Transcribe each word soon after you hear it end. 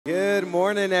Good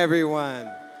morning,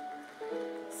 everyone.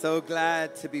 So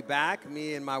glad to be back,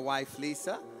 me and my wife,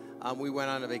 Liza. We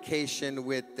went on a vacation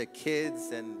with the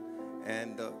kids and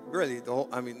really,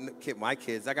 my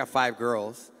kids. I got 5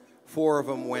 girls. 4 of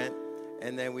them went,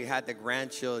 and then we had the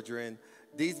grandchildren.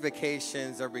 These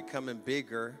vacations are becoming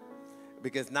bigger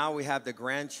because now we have the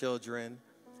grandchildren,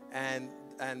 and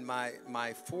my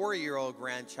 4-year-old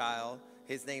grandchild,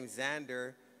 his name's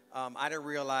Xander. I didn't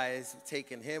realize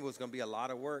taking him was going to be a lot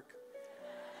of work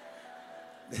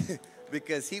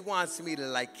because he wants me to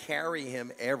like carry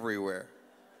him everywhere.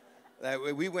 Like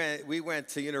we went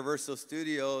to Universal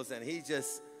Studios, and he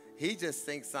just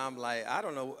thinks I'm like, I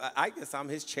don't know, I guess I'm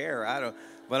his chair.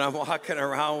 But I'm walking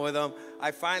around with him.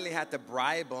 I finally had to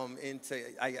bribe him into.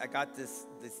 I got this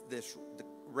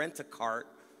rent-a-cart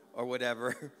or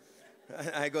whatever.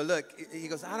 I go, look, he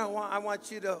goes, I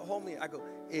want you to hold me. I go,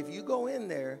 if you go in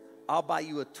there, I'll buy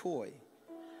you a toy.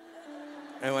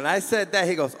 And when I said that,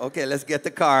 he goes, okay, let's get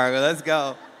the car, let's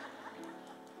go.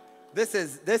 This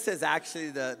is actually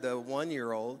the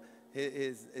 1-year-old.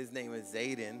 His name is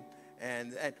Zayden.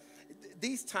 And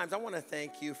these times, I want to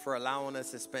thank you for allowing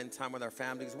us to spend time with our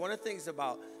family. Because one of the things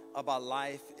about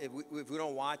life, if we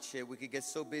don't watch it, we could get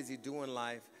so busy doing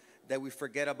life that we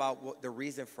forget about the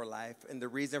reason for life, and the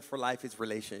reason for life is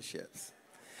relationships.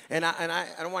 And I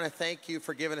want to thank you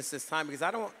for giving us this time, because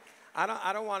I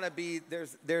don't want to be.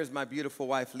 There's my beautiful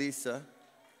wife Liza,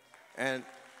 and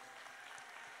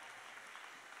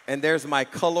there's my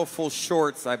colorful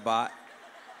shorts I bought.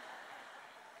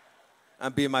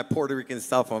 I'm being my Puerto Rican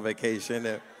self on vacation.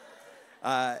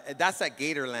 That's at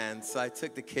Gatorland, so I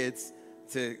took the kids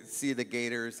to see the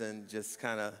Gators and just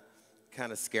kind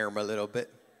of scare them a little bit.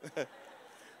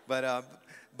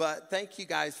 But thank you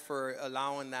guys for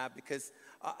allowing that, because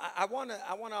I want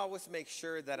to always make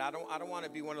sure that I don't want to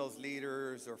be one of those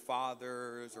leaders or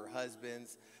fathers or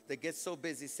husbands that gets so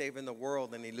busy saving the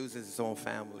world and he loses his own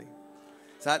family.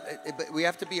 So but we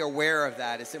have to be aware of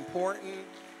that. It's important.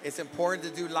 It's important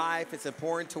to do life. It's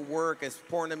important to work. It's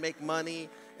important to make money.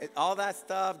 All that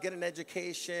stuff. Get an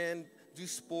education. Do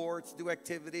sports. Do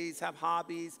activities. Have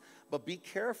hobbies. But be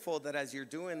careful that as you're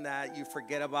doing that, you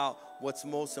forget about what's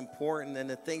most important, and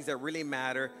the things that really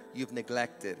matter, you've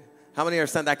neglected. How many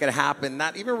understand that could happen?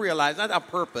 Not even realize, not on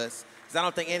purpose, because I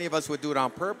don't think any of us would do it on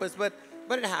purpose, but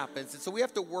it happens. And so we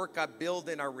have to work on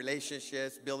building our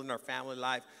relationships, building our family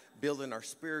life, building our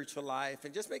spiritual life,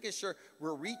 and just making sure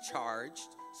we're recharged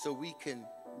so we can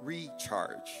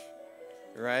recharge.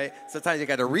 Right? Sometimes you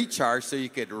got to recharge so you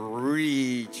could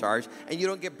recharge, and you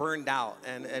don't get burned out.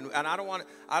 And I don't want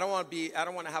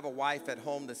to have a wife at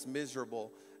home that's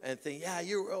miserable and think, yeah,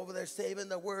 you're over there saving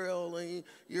the world, and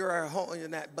you're at home,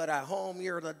 but at home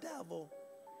you're the devil.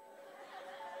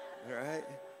 Right?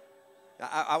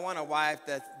 I want a wife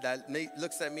that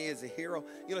looks at me as a hero.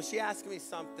 You know, she asked me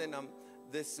something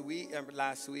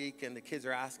last week, and the kids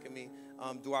are asking me,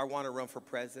 do I want to run for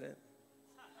president?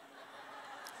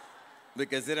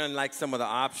 Because they don't like some of the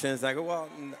options. I go, well,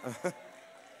 no.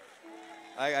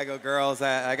 I go, girls,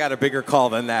 I got a bigger call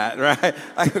than that, right?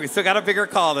 I still got a bigger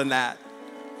call than that.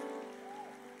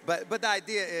 But the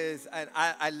idea is, and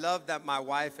I love that my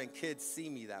wife and kids see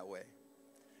me that way,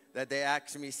 that they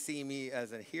actually see me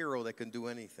as a hero that can do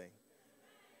anything.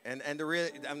 And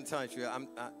I'm telling you,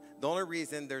 the only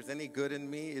reason there's any good in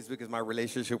me is because my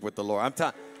relationship with the Lord.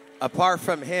 Apart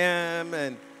from Him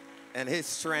and His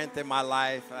strength in my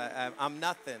life, I'm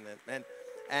nothing.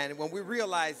 And when we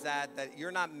realize that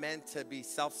you're not meant to be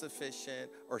self-sufficient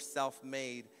or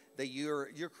self-made, that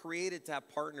you're created to have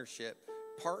partnership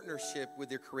with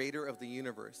your creator of the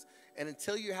universe. And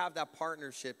until you have that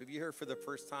partnership, if you're here for the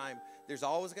first time, there's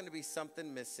always going to be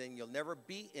something missing. You'll never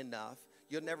be enough.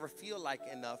 You'll never feel like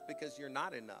enough, because you're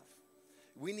not enough.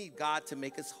 We need God to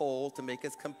make us whole, to make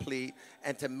us complete,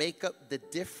 and to make up the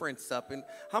difference up. And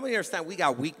how many understand we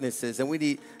got weaknesses,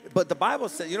 and but the Bible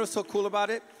says, you know what's so cool about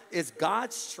it? Is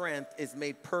God's strength is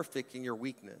made perfect in your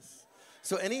weakness.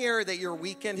 So any area that you're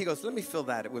weak in, He goes, let me fill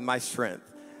that with my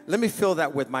strength. Let me fill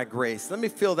that with my grace. Let me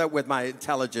fill that with my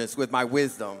intelligence, with my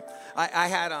wisdom. I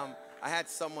had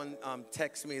someone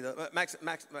text me. Matter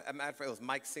of fact, it was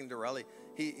Mike Cinderelli.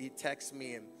 He texted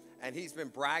me, and he's been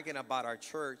bragging about our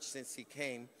church since he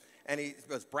came. And he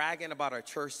was bragging about our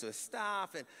church to his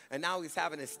staff. And now he's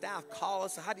having his staff call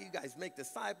us. How do you guys make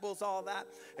disciples, all that?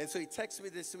 And so he texted me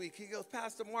this week. He goes,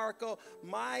 Pastor Marco,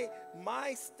 my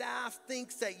staff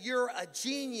thinks that you're a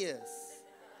genius.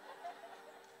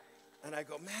 And I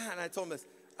go, man, I told him this.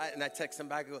 And I text him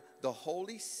back. I go, the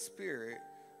Holy Spirit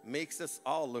makes us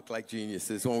all look like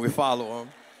geniuses when we follow Him.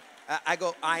 I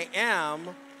go, I am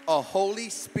a Holy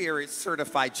Spirit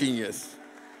certified genius.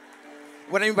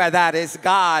 What I mean by that is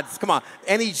God's, come on,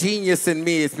 any genius in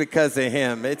me is because of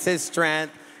him. It's his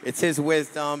strength, it's his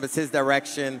wisdom, it's his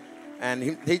direction,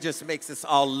 and he just makes us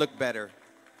all look better.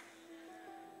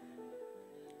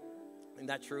 Isn't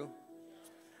that true?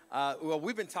 Well,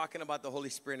 we've been talking about the Holy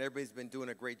Spirit, and everybody's been doing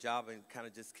a great job and kind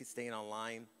of just keep staying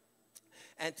online.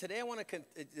 And today I want to,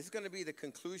 this is going to be the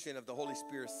conclusion of the Holy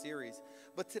Spirit series.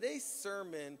 But today's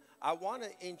sermon, I want to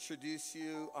introduce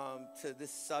you to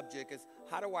this subject is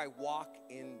how do I walk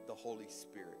in the Holy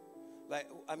Spirit?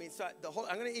 I'm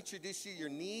going to introduce you your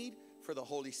need for the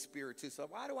Holy Spirit too. So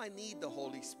why do I need the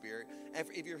Holy Spirit? And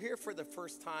if you're here for the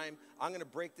first time, I'm going to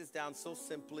break this down so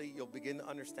simply, you'll begin to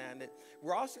understand it.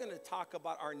 We're also going to talk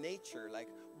about our nature. Like,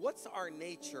 what's our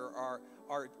nature,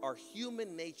 our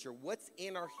human nature? What's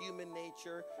in our human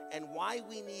nature? And why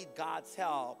we need God's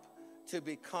help to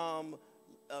become,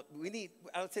 I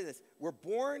would say this, we're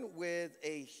born with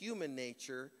a human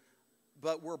nature,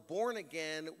 but we're born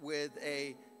again with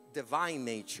a divine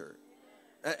nature.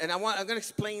 And I'm going to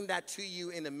explain that to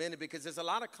you in a minute because there's a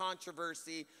lot of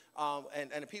controversy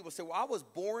and people say, well, I was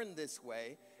born this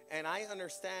way. And I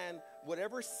understand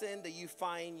whatever sin that you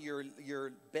find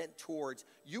you're bent towards,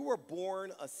 you were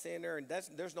born a sinner, and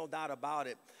there's no doubt about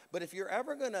it. But if you're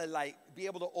ever going to be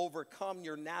able to overcome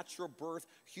your natural birth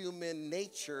human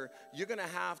nature, you're going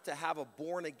to have a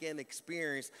born-again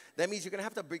experience. That means you're going to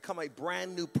have to become a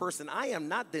brand new person. I am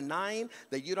not denying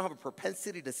that you don't have a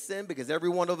propensity to sin because every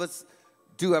one of us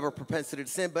do have a propensity to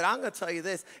sin, but I'm going to tell you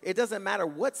this. It doesn't matter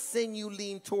what sin you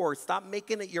lean towards. Stop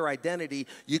making it your identity.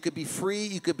 You could be free.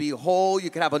 You could be whole.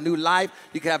 You could have a new life.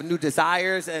 You could have new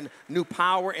desires and new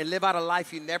power and live out a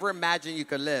life you never imagined you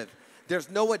could live. There's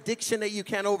no addiction that you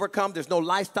can't overcome. There's no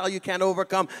lifestyle you can't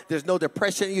overcome. There's no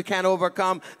depression you can't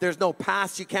overcome. There's no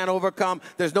past you can't overcome.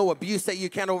 There's no abuse that you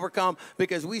can't overcome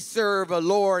because we serve a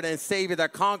Lord and Savior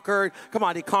that conquered. Come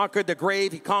on, he conquered the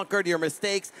grave. He conquered your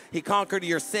mistakes. He conquered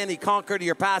your sin. He conquered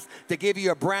your past to give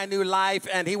you a brand new life.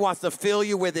 And he wants to fill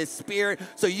you with his Spirit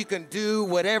so you can do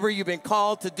whatever you've been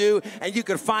called to do. And you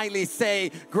can finally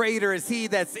say, greater is he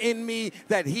that's in me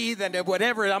than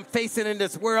whatever I'm facing in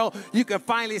this world. You can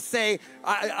finally say,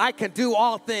 I can do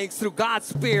all things through God's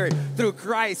Spirit, through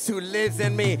Christ who lives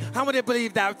in me. How many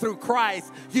believe that through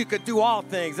Christ you could do all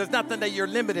things? There's nothing that you're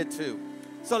limited to.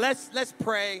 So let's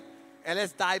pray and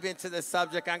let's dive into this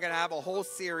subject. I'm going to have a whole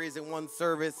series in one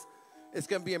service. It's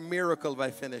going to be a miracle if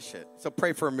I finish it. So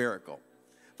pray for a miracle.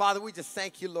 Father, we just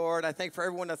thank you, Lord. I thank you for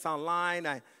everyone that's online.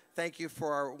 I thank you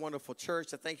for our wonderful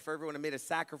church. I thank you for everyone who made a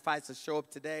sacrifice to show up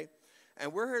today.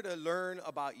 And we're here to learn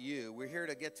about you. We're here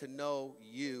to get to know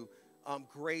you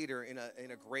greater in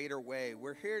a greater way.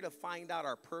 We're here to find out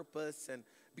our purpose and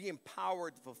be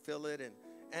empowered to fulfill it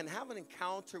and have an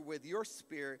encounter with your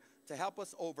Spirit to help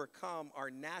us overcome our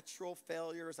natural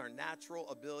failures, our natural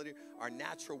ability, our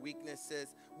natural weaknesses.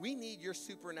 We need your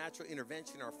supernatural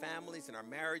intervention in our families, in our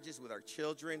marriages, with our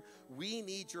children. We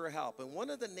need your help. And one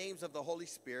of the names of the Holy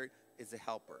Spirit is a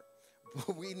helper.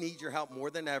 We need your help more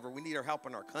than ever. We need our help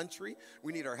in our country.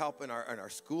 We need our help in our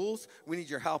schools. We need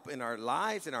your help in our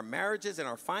lives, in our marriages, in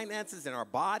our finances, in our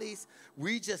bodies.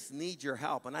 We just need your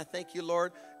help. And I thank you,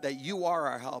 Lord, that you are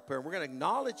our helper. And we're going to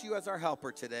acknowledge you as our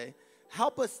helper today.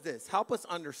 Help us help us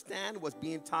understand what's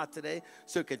being taught today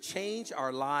so it can change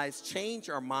our lives, change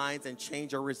our minds, and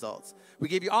change our results. We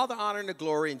give you all the honor and the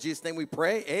glory. In Jesus' name we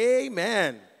pray.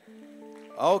 Amen.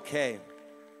 Okay.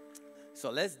 So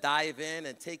let's dive in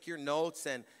and take your notes.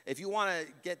 And if you want to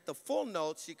get the full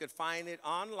notes, you could find it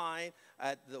online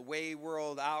at the Way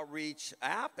World Outreach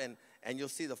app, and you'll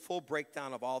see the full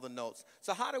breakdown of all the notes.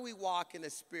 So how do we walk in the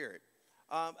Spirit?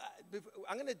 I'm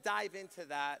going to dive into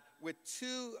that with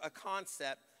a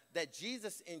concept that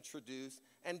Jesus introduced.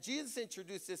 And Jesus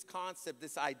introduced this concept,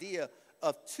 this idea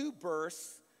of two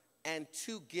births and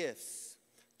two gifts.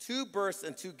 Two births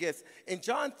and two gifts. In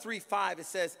John 3:5, it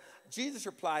says, Jesus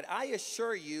replied, I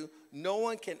assure you, no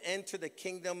one can enter the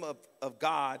kingdom of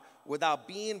God without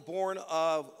being born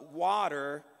of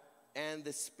water and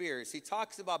the Spirit. So he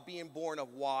talks about being born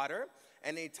of water,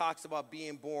 and then he talks about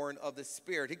being born of the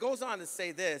Spirit. He goes on to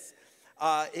say this.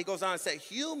 He goes on to say,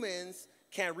 humans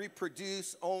can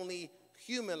reproduce only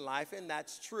human life, and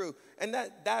that's true. And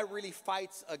that really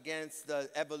fights against the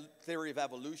theory of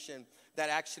evolution, that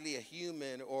actually a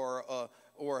human or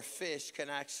a fish can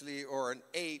actually, or an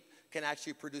ape can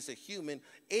actually produce a human.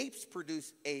 Apes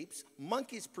produce apes.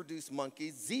 Monkeys produce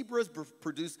monkeys. Zebras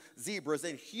produce zebras.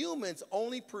 And humans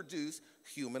only produce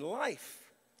human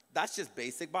life. That's just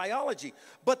basic biology.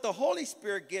 But the Holy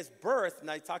Spirit gives birth.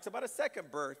 Now he talks about a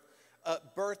second birth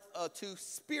to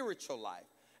spiritual life.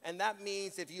 And that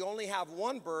means if you only have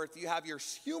one birth, you have your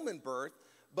human birth,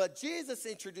 But Jesus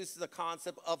introduces the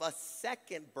concept of a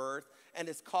second birth, and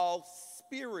it's called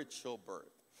spiritual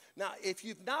birth. Now, if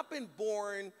you've not been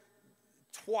born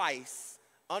twice,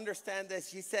 understand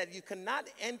this. He said you cannot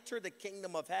enter the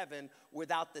kingdom of heaven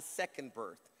without the second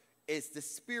birth. It's the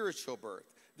spiritual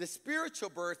birth. The spiritual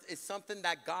birth is something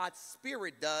that God's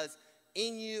Spirit does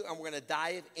in you, and we're going to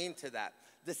dive into that.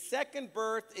 The second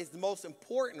birth is the most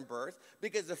important birth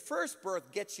because the first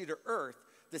birth gets you to earth.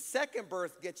 The second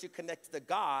birth gets you connected to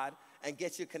God and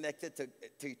gets you connected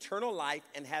to eternal life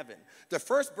and heaven. The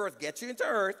first birth gets you into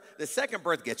earth. The second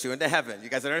birth gets you into heaven. You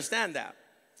guys understand that?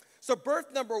 So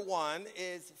birth number one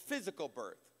is physical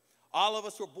birth. All of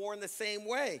us were born the same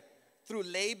way, through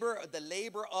labor, the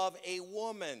labor of a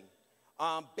woman.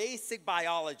 Basic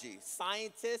biology.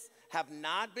 Scientists have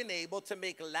not been able to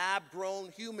make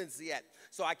lab-grown humans yet.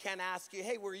 So I can't ask you,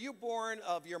 hey, were you born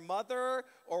of your mother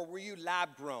or were you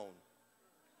lab-grown?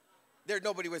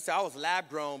 Nobody would say, I was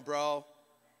lab-grown, bro.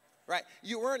 Right?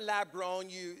 You weren't lab-grown.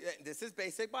 This is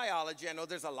basic biology. I know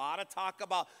there's a lot of talk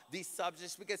about these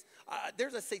subjects because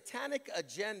there's a satanic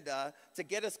agenda to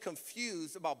get us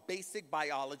confused about basic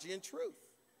biology and truth.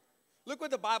 Look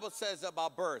what the Bible says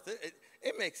about birth.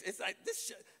 It's like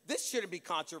this shouldn't be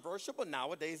controversial, but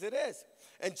nowadays it is.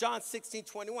 In John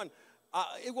 16:21,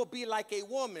 it will be like a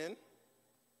woman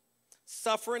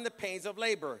suffering the pains of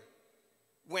labor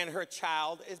when her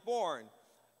child is born.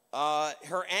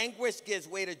 Her anguish gives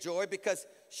way to joy because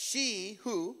she,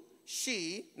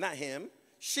 not him,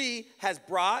 she has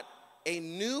brought a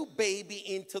new baby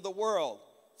into the world.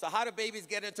 So how do babies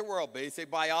get into the world? Basic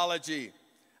biology.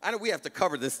 I know we have to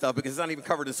cover this stuff because it's not even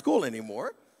covered in school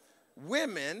anymore.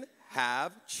 Women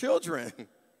have children.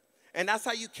 And that's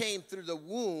how you came through the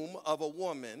womb of a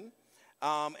woman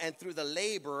and through the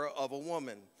labor of a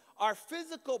woman. Our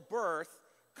physical birth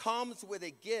comes with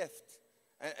a gift,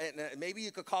 and maybe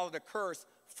you could call it a curse,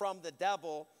 from the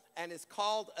devil, and it's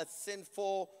called a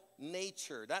sinful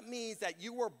nature. That means that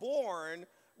you were born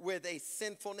with a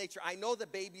sinful nature. I know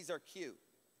that babies are cute.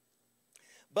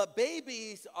 But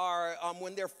babies are,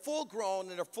 when they're full grown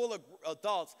and they're full of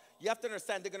adults, you have to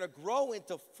understand they're going to grow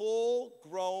into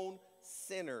full-grown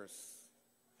sinners.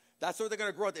 That's what they're going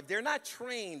to grow into. If they're not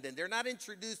trained and they're not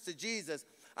introduced to Jesus,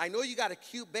 I know you got a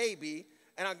cute baby,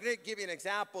 and I'm going to give you an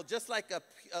example. Just like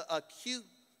a cute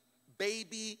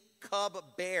baby cub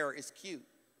bear is cute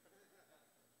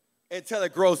until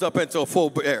it grows up into a full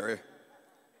bear,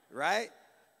 right?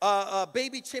 A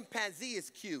baby chimpanzee is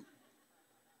cute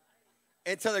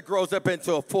until it grows up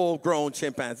into a full-grown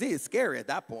chimpanzee. It's scary at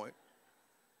that point.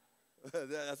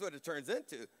 That's what it turns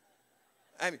into.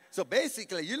 I mean, so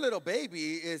basically, your little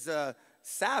baby is a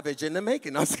savage in the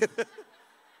making. No,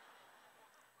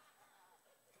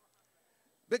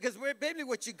 because baby,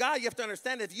 what you got, you have to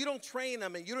understand, if you don't train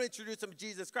them and you don't introduce them to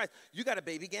Jesus Christ, you got a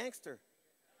baby gangster.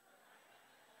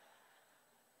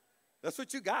 That's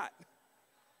what you got.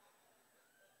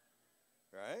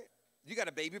 Right? You got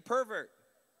a baby pervert.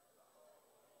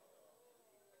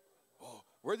 Oh,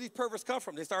 where do these perverts come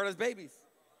from? They start as babies.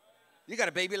 You got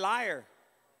a baby liar.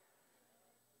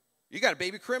 You got a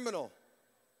baby criminal.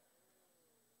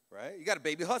 Right? You got a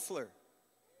baby hustler.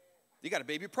 You got a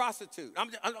baby prostitute.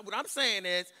 What I'm saying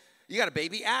is, you got a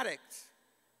baby addict.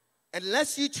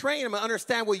 Unless you train them and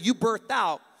understand what you birthed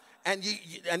out and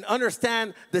and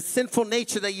understand the sinful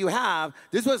nature that you have,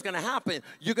 this is what's going to happen.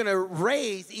 You're going to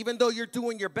raise, even though you're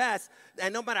doing your best,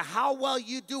 and no matter how well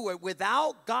you do it,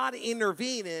 without God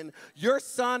intervening, your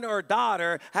son or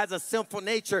daughter has a sinful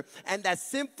nature, and that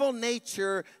sinful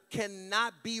nature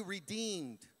cannot be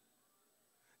redeemed.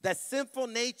 That sinful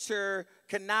nature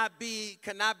cannot be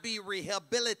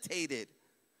rehabilitated.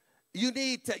 You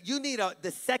need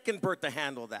the second birth to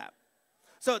handle that.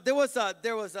 So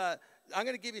I'm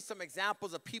going to give you some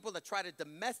examples of people that try to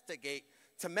domesticate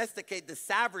the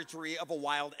savagery of a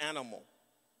wild animal.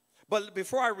 But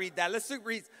before I read that, let's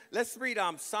read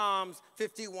Psalms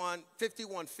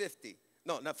 51:50.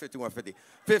 No, not 51:50.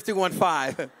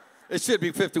 51:5. It should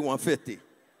be 51:50.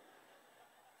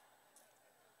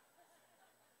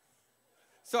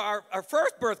 So our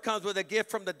first birth comes with a gift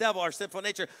from the devil, our sinful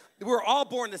nature. We're all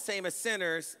born the same as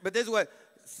sinners, but this is what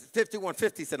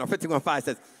 51:50 said, or 51:5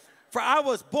 says. For I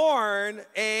was born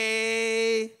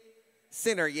a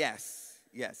sinner, yes,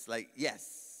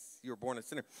 you were born a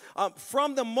sinner.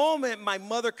 From the moment my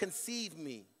mother conceived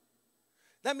me.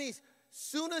 That means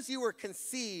soon as you were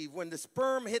conceived, when the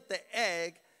sperm hit the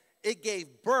egg, it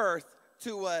gave birth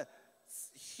to a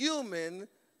human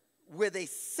with a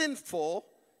sinful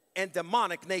and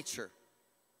demonic nature.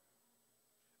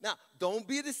 Now, don't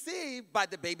be deceived by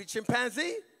the baby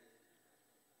chimpanzee.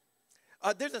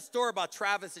 There's a story about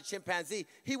Travis the chimpanzee.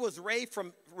 He was raised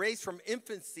from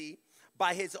infancy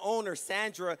by his owner,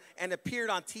 Sandra, and appeared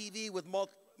on TV with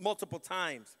multiple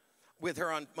times with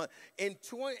her on. In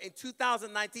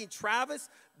 2019, Travis,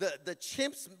 the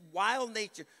chimp's wild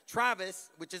nature, Travis,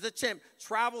 which is a chimp,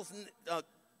 travels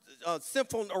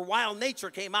sinful or wild nature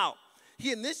came out.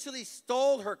 He initially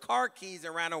stole her car keys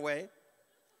and ran away.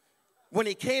 When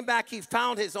he came back, he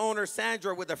found his owner,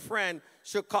 Sandra, with a friend.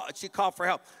 She called for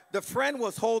help. The friend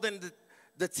was holding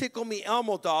the Tickle Me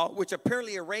Elmo doll, which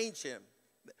apparently arranged him.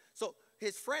 So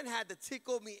his friend had the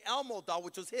Tickle Me Elmo doll,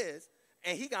 which was his,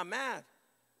 and he got mad.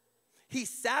 He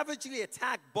savagely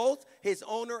attacked both his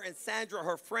owner and Sandra,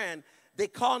 her friend. They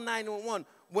called 911.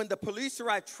 When the police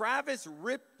arrived, Travis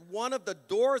ripped one of the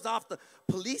doors off the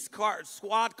police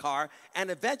squad car, and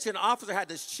eventually an officer had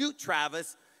to shoot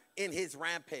Travis in his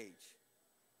rampage.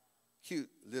 Cute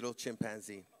little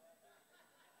chimpanzee.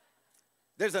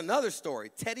 There's another story,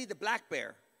 Teddy the black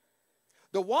bear.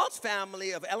 The Walsh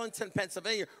family of Ellington,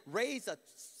 Pennsylvania raised a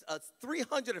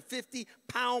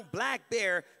 350-pound black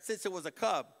bear since it was a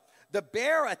cub. The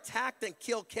bear attacked and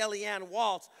killed Kellyanne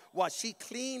Walsh while she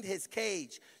cleaned his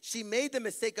cage. She made the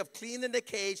mistake of cleaning the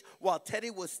cage while Teddy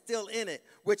was still in it,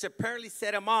 which apparently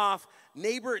set him off.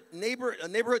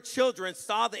 Neighborhood children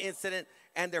saw the incident,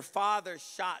 and their father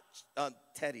shot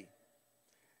Teddy.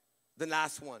 The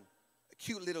last one, a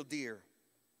cute little deer.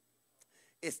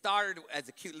 It started as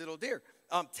a cute little deer.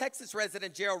 Texas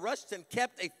resident Gerald Rushton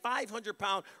kept a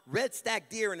 500-pound red stag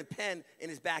deer in a pen in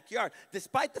his backyard.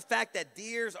 Despite the fact that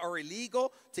deers are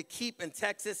illegal to keep in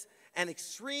Texas and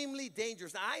extremely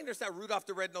dangerous. Now, I understand Rudolph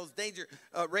the Red-Nosed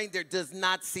Reindeer does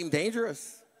not seem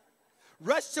dangerous.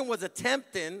 Rushton was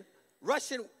attempting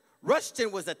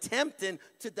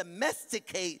to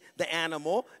domesticate the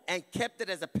animal and kept it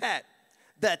as a pet.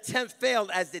 The attempt failed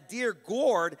as the deer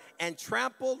gored and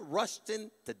trampled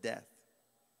Rushton to death.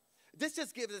 This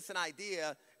just gives us an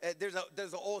idea. There's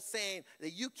an old saying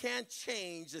that you can't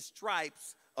change the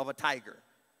stripes of a tiger.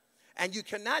 And you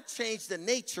cannot change the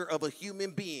nature of a human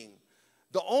being.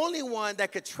 The only one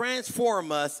that could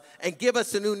transform us and give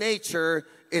us a new nature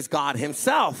is God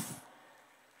himself.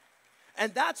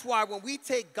 And that's why when we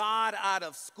take God out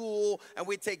of school and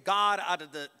we take God out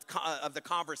of the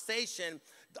conversation,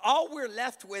 all we're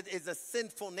left with is a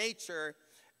sinful nature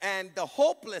and the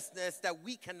hopelessness that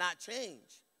we cannot change.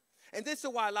 And this is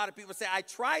why a lot of people say, I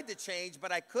tried to change,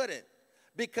 but I couldn't.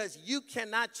 Because you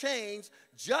cannot change,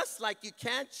 just like you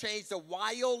can't change the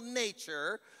wild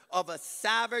nature of a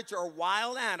savage or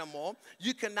wild animal.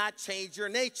 You cannot change your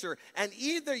nature. And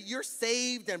either you're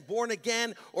saved and born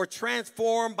again or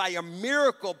transformed by a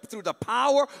miracle through the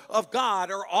power of God,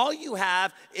 or all you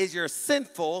have is your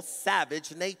sinful,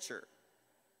 savage nature.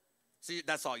 So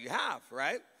that's all you have,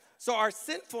 right? So our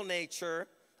sinful nature,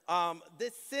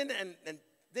 this sin,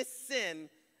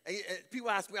 people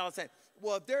ask me all the time,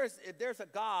 well, if there's a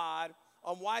God,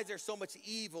 why is there so much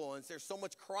evil and there's so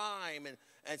much crime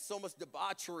and so much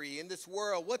debauchery in this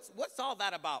world? What's all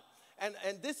that about? And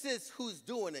this is who's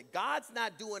doing it. God's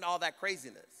not doing all that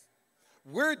craziness.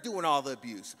 We're doing all the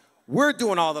abuse. We're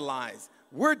doing all the lies.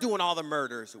 We're doing all the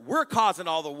murders. We're causing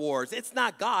all the wars. It's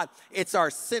not God. It's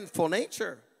our sinful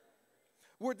nature.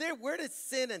 Where did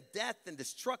sin and death and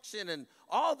destruction and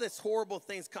all this horrible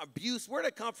things come, abuse, where did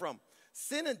it come from?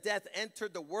 Sin and death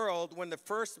entered the world when the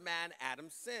first man, Adam,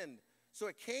 sinned. So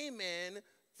it came in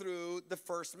through the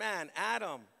first man,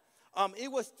 Adam.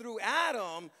 It was through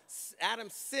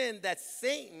Adam's sin that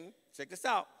Satan, check this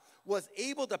out, was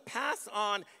able to pass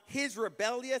on his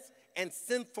rebellious and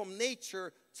sinful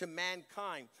nature to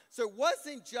mankind. So it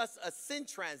wasn't just a sin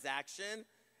transaction,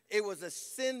 it was a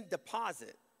sin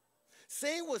deposit.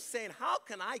 Satan was saying, how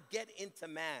can I get into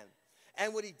man?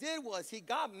 And what he did was he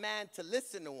got man to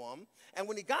listen to him. And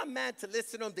when he got man to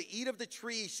listen to him to eat of the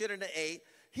tree he shouldn't have ate,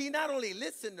 he not only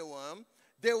listened to him,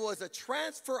 there was a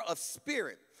transfer of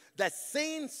spirit. That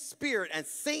Satan's spirit and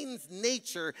Satan's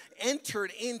nature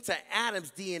entered into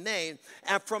Adam's DNA.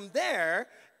 And from there,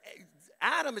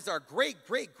 Adam is our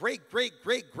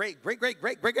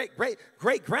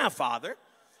great-great-great-great-great-great-great-great-great-great-grandfather.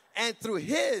 And through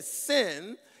his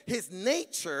sin, his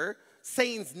nature,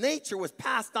 Satan's nature was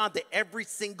passed on to every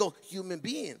single human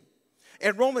being.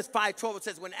 In Romans 5:12, it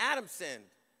says, when Adam sinned,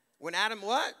 when Adam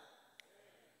what?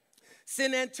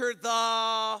 Sin entered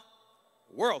the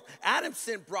world. Adam's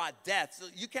sin brought death. So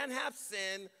you can't have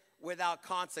sin without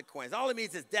consequence. All it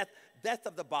means is death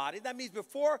of the body. That means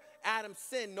before Adam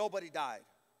sinned, nobody died.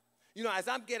 You know, as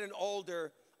I'm getting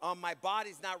older, my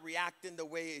body's not reacting the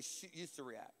way it used to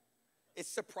react. It's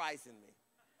surprising me.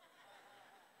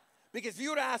 Because if you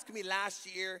were to ask me last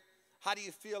year, how do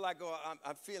you feel? I go,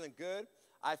 I'm feeling good.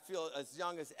 I feel as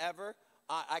young as ever.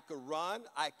 I could run,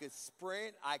 I could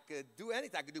sprint, I could do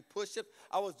anything. I could do push-ups.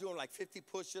 I was doing like 50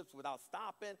 push-ups without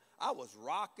stopping. I was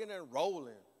rocking and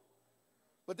rolling.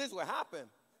 But this is what happened.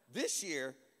 This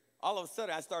year, all of a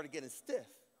sudden, I started getting stiff.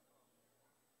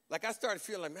 Like I started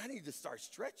feeling like, man, I need to start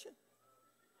stretching,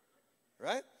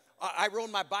 right? I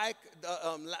rode my bike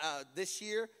this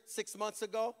year, 6 months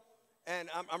ago, and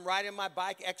I'm riding my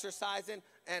bike, exercising,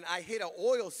 and I hit an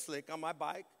oil slick on my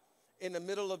bike in the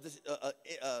middle of this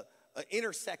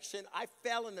intersection. I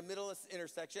fell in the middle of this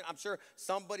intersection. I'm sure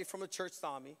somebody from the church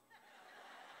saw me.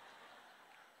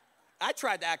 I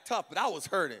tried to act tough, but I was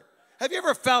hurting. Have you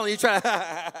ever fell and you try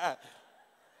to...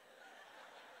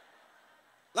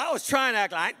 I was trying to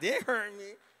act like it didn't hurt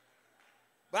me.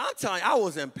 But I'm telling you, I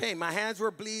was in pain. My hands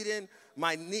were bleeding.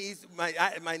 My knees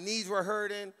were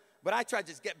hurting. But I tried to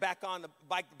just get back on the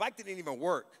bike. The bike didn't even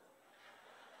work.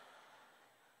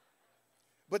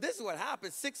 But this is what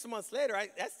happened. 6 months later, I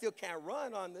still can't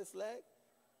run on this leg.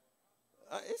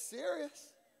 It's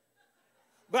serious.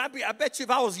 But I bet you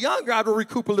if I was younger, I would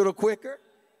recoup a little quicker.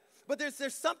 But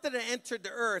there's something that entered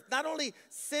the earth. Not only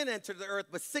sin entered the earth,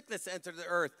 but sickness entered the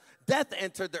earth. Death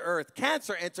entered the earth.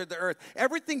 Cancer entered the earth.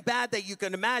 Everything bad that you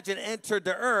can imagine entered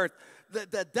the earth.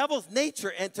 The devil's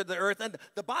nature entered the earth. And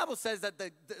the Bible says that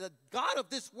the God of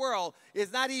this world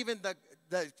is not even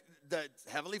the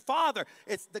Heavenly Father.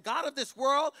 It's the God of this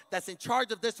world that's in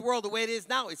charge of this world the way it is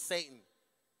now is Satan.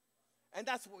 And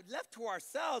that's what left to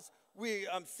ourselves. We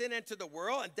sin entered the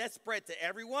world and death spread to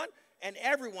everyone. And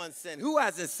everyone sinned. Who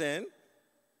hasn't sinned?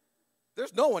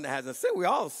 There's no one that hasn't sinned. We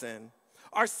all sin.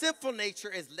 Our sinful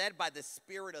nature is led by the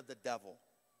spirit of the devil.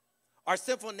 Our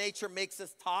sinful nature makes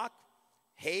us talk,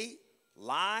 hate,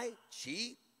 lie,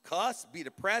 cheat, cuss, be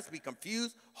depressed, be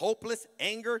confused, hopeless,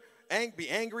 be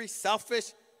angry,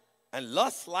 selfish, and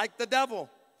lust like the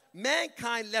devil.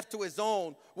 Mankind left to his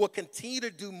own will continue to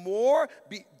do more,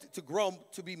 to grow,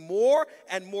 to be more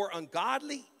and more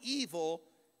ungodly, evil,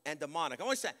 and demonic. I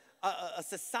want you to say, a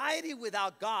society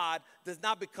without God does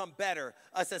not become better.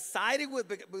 A society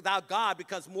without God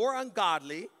becomes more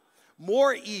ungodly,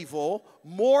 more evil,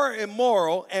 more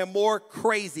immoral, and more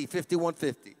crazy.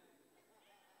 5150.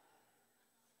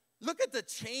 Look at the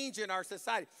change in our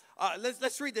society.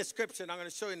 Let's read this scripture. And I'm going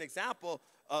to show you an example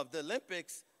of the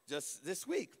Olympics just this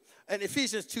week. In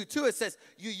Ephesians 2:2, it says,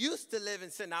 you used to live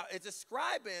in sin. Now, it's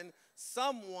describing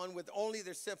someone with only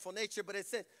their sinful nature, but it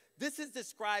says, this is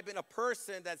describing a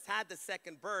person that's had the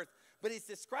second birth, but he's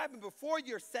describing before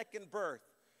your second birth,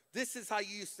 this is how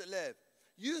you used to live.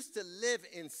 You used to live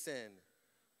in sin.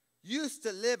 You used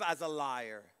to live as a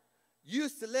liar. You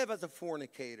used to live as a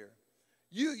fornicator.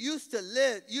 You used to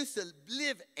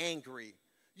live angry.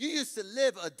 You used to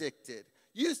live addicted.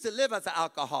 You used to live as an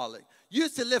alcoholic. You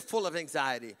used to live full of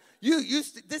anxiety.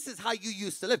 This is how you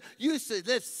used to live. You used to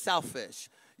live selfish.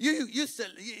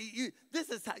 This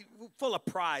is full of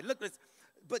pride. Look,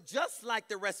 but just like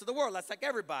the rest of the world, that's like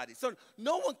everybody. So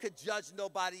no one could judge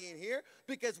nobody in here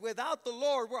because without the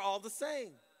Lord, we're all the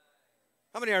same.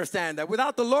 How many understand that?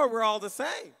 Without the Lord, we're all the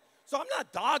same. So I'm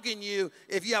not dogging you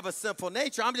if you have a sinful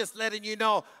nature. I'm just letting you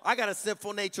know I got a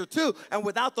sinful nature too. And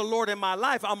without the Lord in my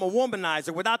life, I'm a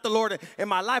womanizer. Without the Lord in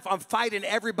my life, I'm fighting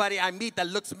everybody I meet that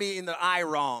looks me in the eye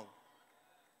wrong.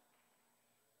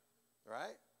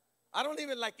 Right? I don't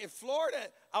even, like in Florida,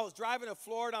 I was driving to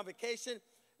Florida on vacation.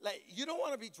 Like, you don't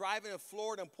want to be driving in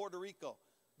Florida and Puerto Rico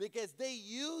because they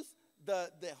use the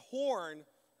horn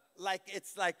like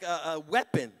it's like a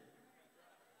weapon.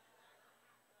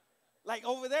 Like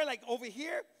over there, like over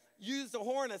here, you use the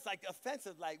horn, it's like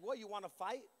offensive. Like, what, you want to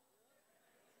fight?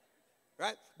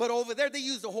 Right? But over there, they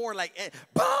use the horn like,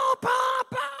 boom, boom,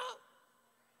 boom.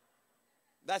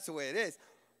 That's the way it is.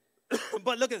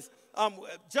 But look at this.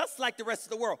 Just like the rest of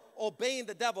the world, obeying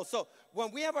the devil. So when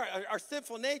we have our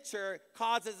sinful nature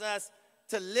causes us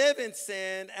to live in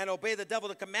sin and obey the devil,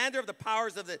 the commander of the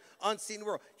powers of the unseen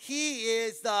world. He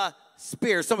is the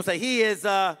spirit. Someone say, he is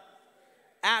at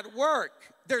work.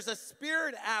 There's a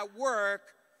spirit at work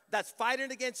that's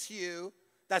fighting against you,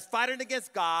 that's fighting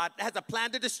against God, has a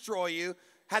plan to destroy you,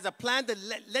 has a plan to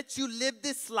let you live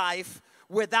this life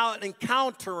without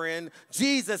encountering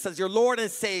Jesus as your Lord and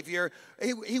Savior.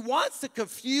 He wants to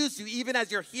confuse you even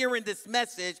as you're hearing this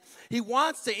message. He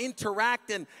wants to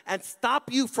interact and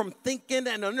stop you from thinking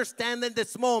and understanding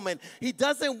this moment. He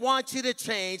doesn't want you to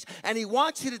change, and he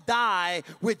wants you to die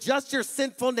with just your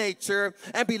sinful nature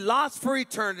and be lost for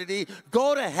eternity,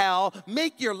 go to hell,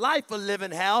 make your life a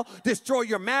living hell, destroy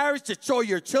your marriage, destroy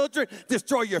your children,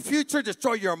 destroy your future,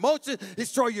 destroy your emotions,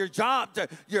 destroy your job,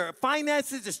 your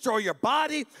finances, destroy your body,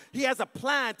 body, he has a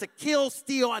plan to kill,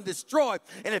 steal, and destroy.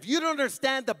 And if you don't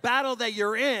understand the battle that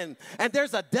you're in, and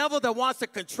there's a devil that wants to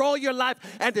control your life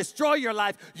and destroy your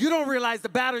life, you don't realize the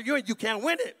battle you're in, you can't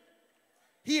win it.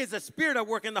 He is a spirit at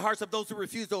work in the hearts of those who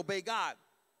refuse to obey God.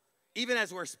 Even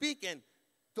as we're speaking,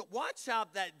 watch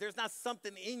out that there's not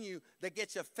something in you that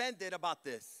gets you offended about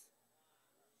this.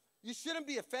 You shouldn't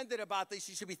be offended about this.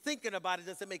 You should be thinking about it.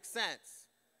 Does it make sense?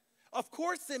 Of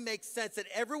course it makes sense that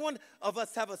every one of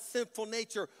us have a sinful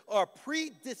nature or a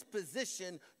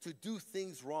predisposition to do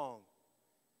things wrong.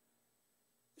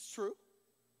 It's true.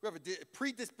 We have a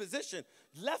predisposition.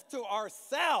 Left to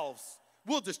ourselves,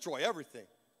 we'll destroy everything.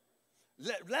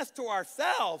 Left to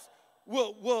ourselves,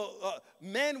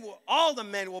 all the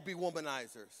men will be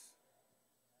womanizers.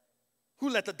 Who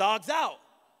let the dogs out?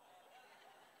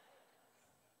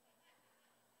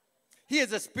 He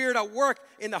is a spirit at work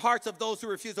in the hearts of those who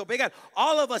refuse to obey God.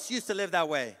 All of us used to live that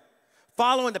way,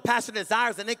 following the passionate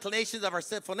desires and inclinations of our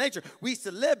sinful nature. We used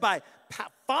to live by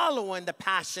following the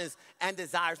passions and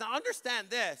desires. Now understand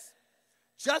this.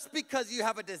 Just because you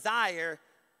have a desire,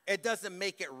 it doesn't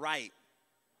make it right.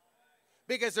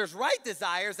 Because there's right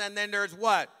desires and then there's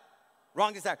what?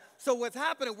 Wrong desires. So what's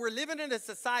happening, we're living in a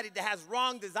society that has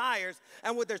wrong desires,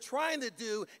 and what they're trying to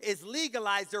do is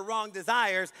legalize their wrong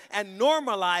desires and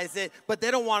normalize it, but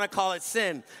they don't want to call it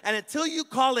sin. And until you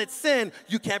call it sin,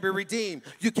 you can't be redeemed.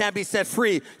 You can't be set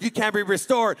free. You can't be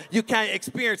restored. You can't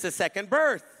experience a second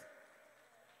birth.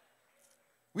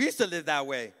 We used to live that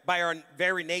way. By our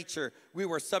very nature, we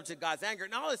were subject to God's anger.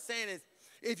 And all it's saying is,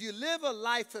 if you live a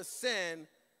life of sin,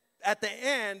 at the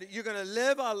end, you're going to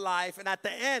live a life, and at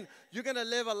the end, you're going to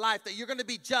live a life that you're going to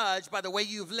be judged by the way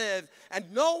you've lived,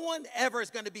 and no one ever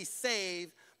is going to be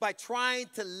saved by trying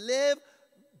to live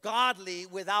godly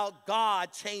without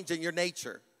God changing your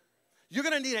nature. You're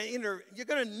going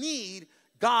to need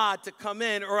God to come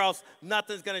in, or else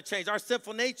nothing's going to change. Our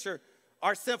sinful nature,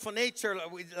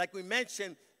 like we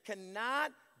mentioned,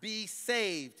 cannot be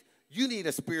saved. You need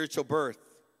a spiritual birth.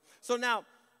 So now,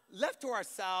 left to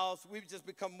ourselves, we've just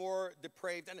become more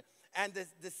depraved. And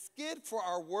the skid for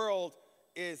our world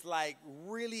is like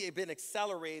really been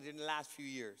accelerated in the last few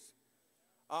years.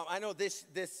 I know this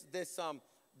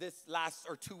last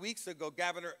or 2 weeks ago,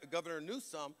 Governor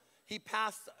Newsom, he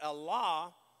passed a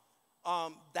law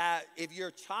that if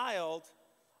your child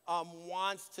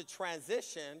wants to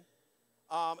transition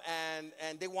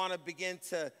and they want to begin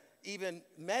to even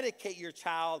medicate your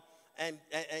child and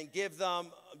give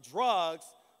them drugs,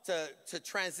 to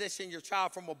transition your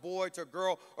child from a boy to a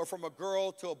girl or from a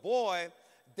girl to a boy,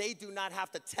 they do not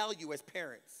have to tell you as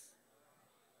parents.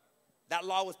 That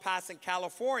law was passed in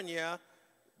California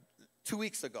 2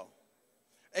 weeks ago.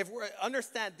 If we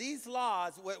understand these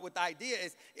laws, what the idea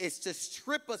is to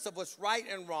strip us of what's right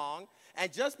and wrong.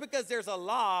 And just because there's a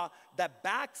law that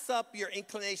backs up your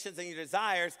inclinations and your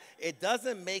desires, it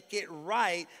doesn't make it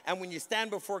right. And when you stand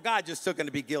before God, you're still going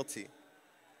to be guilty.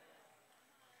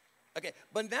 Okay,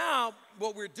 but now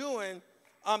what we're doing,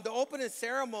 the opening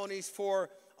ceremonies for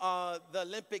the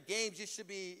Olympic Games, it should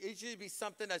be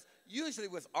something that's usually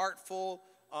was artful.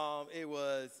 It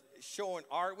was showing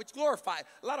art, which glorifies,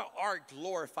 a lot of art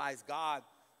glorifies God.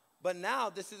 But now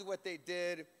this is what they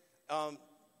did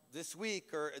this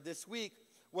week.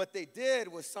 What they did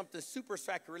was something super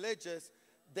sacrilegious.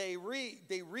 They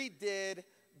redid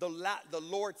the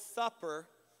Lord's Supper,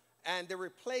 and they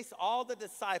replaced all the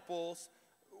disciples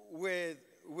with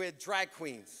drag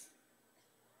queens.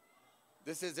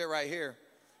 This is it right here.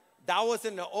 That was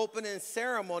in the opening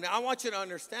ceremony. I want you to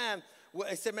understand.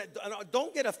 I said, man,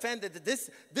 don't get offended. This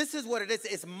is what it is.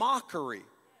 It's mockery.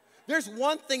 There's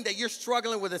one thing that you're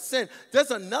struggling with a sin.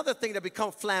 There's another thing to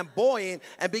become flamboyant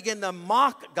and begin to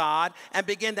mock God and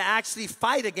begin to actually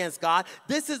fight against God.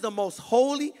 This is the most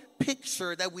holy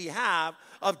picture that we have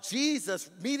of Jesus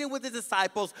meeting with his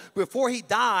disciples before he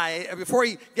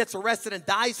gets arrested and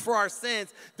dies for our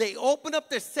sins. They open up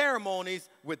their ceremonies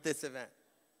with this event.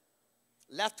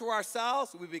 Left to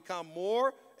ourselves, we become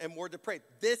more and more depraved.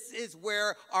 This is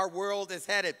where our world is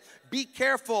headed. Be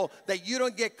careful that you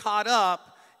don't get caught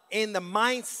up in the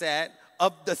mindset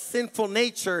of the sinful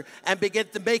nature and begin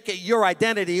to make it your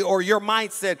identity or your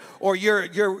mindset or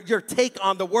your take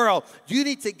on the world. You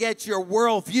need to get your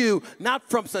worldview, not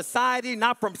from society,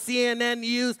 not from CNN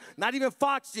News, not even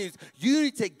Fox News. You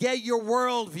need to get your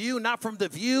worldview, not from The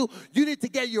View. You need to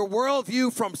get your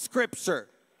worldview from Scripture.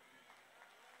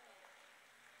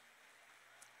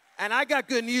 And I got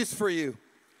good news for you.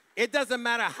 It doesn't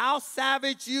matter how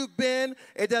savage you've been.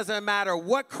 It doesn't matter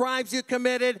what crimes you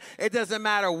committed. It doesn't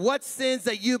matter what sins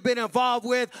that you've been involved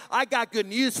with. I got good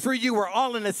news for you. We're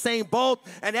all in the same boat,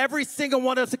 and every single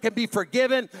one of us can be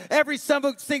forgiven. Every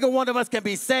single one of us can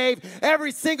be saved.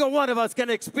 Every single one of us can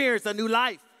experience a new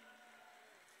life.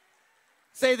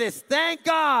 Say this, thank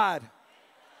God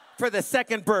for the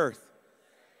second birth.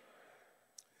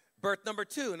 Birth number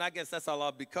 2, and I guess that's all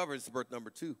I'll be covering is birth number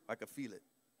 2. I can feel it.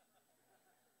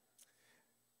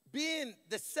 Being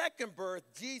the second birth,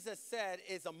 Jesus said,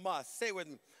 is a must. Say it with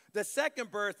me. The second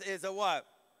birth is a what?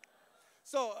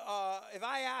 So if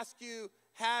I ask you,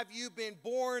 have you been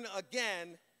born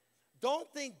again? Don't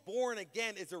think born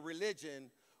again is a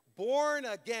religion. Born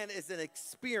again is an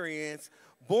experience.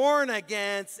 Being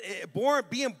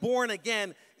born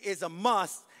again is a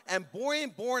must. And being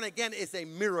born again is a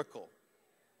miracle.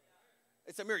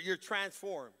 It's a miracle. You're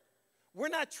transformed. We're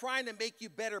not trying to make you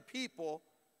better people.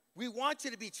 We want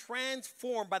you to be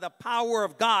transformed by the power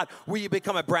of God where you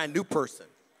become a brand new person.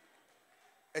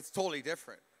 It's totally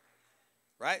different,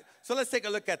 right? So let's take a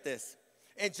look at this.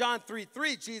 In John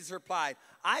 3:3, Jesus replied,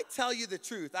 I tell you the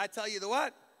truth. I tell you the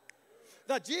what?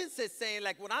 Now, Jesus is saying,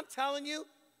 like, when I'm telling you,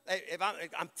 if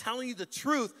I'm telling you the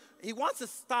truth, he wants to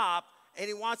stop and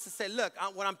he wants to say, look,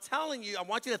 what I'm telling you, I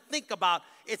want you to think about,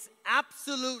 it's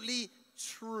absolutely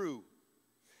true.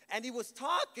 And he was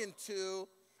talking to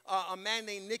a man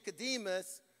named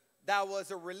Nicodemus that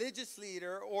was a religious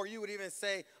leader, or you would even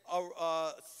say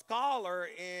a scholar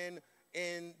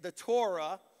in the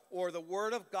Torah or the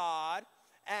Word of God.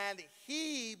 And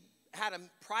he had a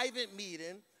private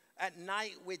meeting at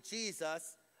night with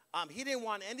Jesus. He didn't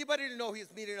want anybody to know he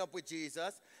was meeting up with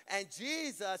Jesus. And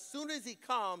Jesus, as soon as he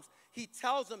comes, he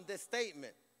tells him this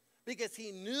statement because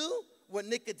he knew what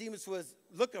Nicodemus was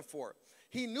looking for.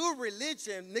 He knew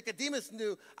religion. Nicodemus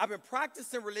knew, I've been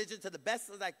practicing religion to the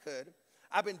best that I could.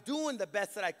 I've been doing the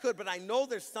best that I could, but I know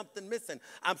there's something missing.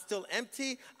 I'm still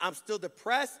empty. I'm still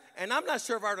depressed. And I'm not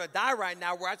sure if I were to die right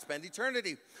now where I'd spend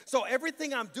eternity. So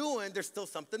everything I'm doing, there's still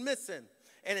something missing.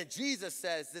 And then Jesus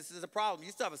says, this is a problem.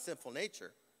 You still have a sinful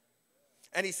nature.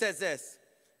 And he says this.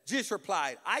 Jesus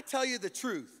replied, I tell you the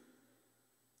truth.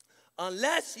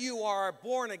 Unless you are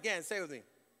born again, say it with me.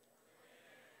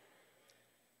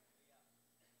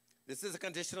 This is a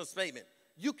conditional statement.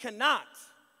 You cannot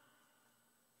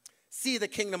see the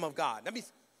kingdom of God. That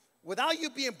means without you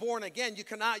being born again,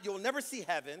 you'll never see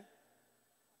heaven.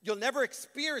 You'll never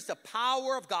experience the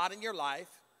power of God in your life.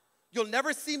 You'll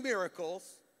never see miracles.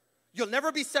 You'll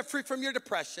never be set free from your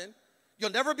depression.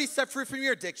 You'll never be set free from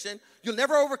your addiction. You'll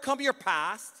never overcome your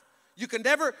past. You can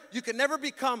never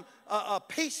become a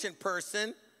patient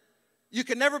person. You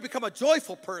can never become a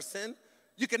joyful person.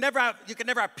 You can never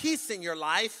have peace in your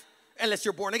life unless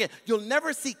you're born again. You'll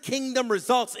never see kingdom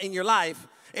results in your life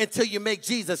until you make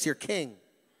Jesus your king.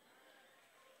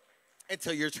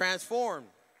 Until you're transformed.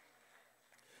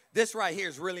 This right here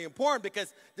is really important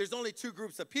because there's only 2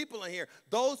 groups of people in here.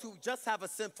 Those who just have a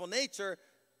sinful nature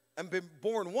and been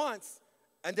born once,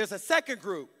 and there's a second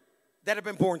group that have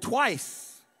been born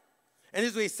twice. And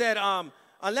this is what he said,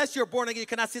 unless you're born again, you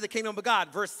cannot see the kingdom of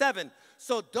God. Verse 7,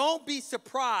 so don't be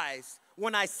surprised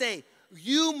when I say,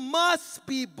 you must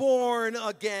be born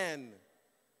again.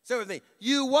 Say with me,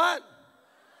 you what?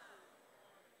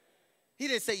 He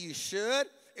didn't say you should.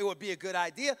 It would be a good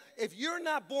idea. If you're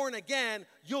not born again,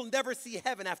 you'll never see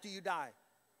heaven after you die.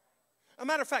 As a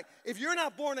matter of fact, if you're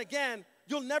not born again,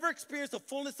 you'll never experience the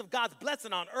fullness of God's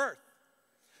blessing on earth.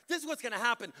 This is what's going to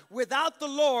happen. Without the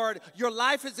Lord, your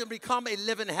life is going to become a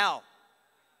living hell.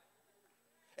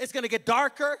 It's going to get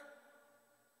darker.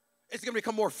 It's going to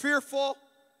become more fearful.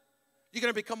 You're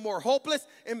going to become more hopeless.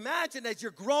 Imagine as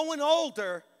you're growing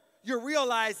older, you're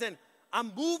realizing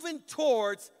I'm moving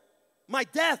towards my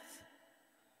death.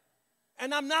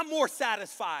 And I'm not more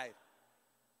satisfied.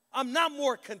 I'm not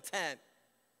more content.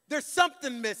 There's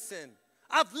something missing.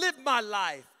 I've lived my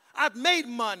life. I've made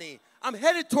money. I'm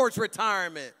headed towards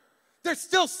retirement. There's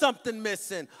still something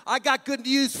missing. I got good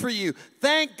news for you.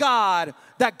 Thank God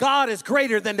that God is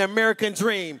greater than the American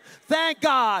dream. Thank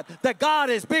God that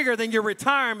God is bigger than your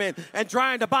retirement and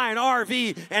trying to buy an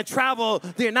RV and travel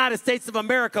the United States of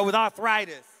America with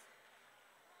arthritis.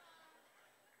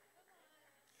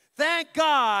 Thank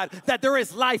God that there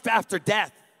is life after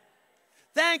death.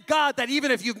 Thank God that even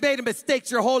if you've made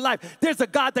mistakes your whole life, there's a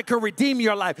God that can redeem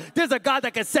your life. There's a God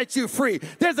that can set you free.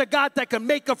 There's a God that can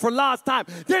make up for lost time.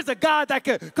 There's a God that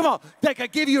can, that can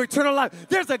give you eternal life.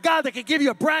 There's a God that can give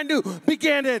you a brand new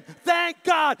beginning. Thank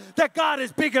God that God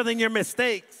is bigger than your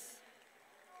mistakes.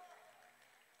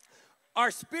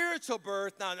 Our spiritual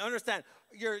birth, now understand,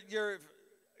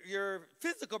 your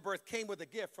physical birth came with a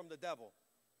gift from the devil,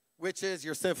 which is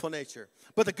your sinful nature.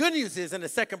 But the good news is in the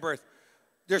second birth,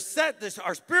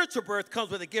 our spiritual birth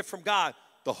comes with a gift from God,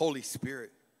 the Holy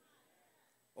Spirit.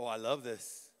 Oh, I love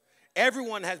this.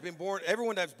 Everyone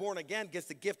that's born again gets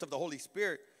the gift of the Holy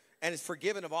Spirit and is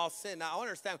forgiven of all sin. Now, I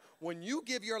understand, when you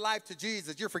give your life to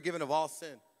Jesus, you're forgiven of all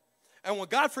sin. And when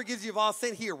God forgives you of all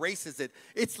sin, he erases it.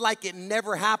 It's like it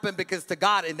never happened, because to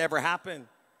God, it never happened.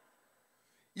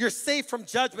 You're safe from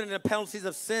judgment and the penalties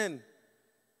of sin.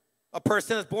 A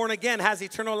person that's born again has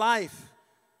eternal life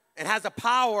and has the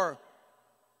power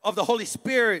of the Holy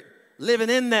Spirit living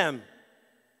in them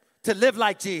to live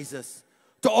like Jesus,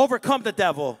 to overcome the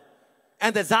devil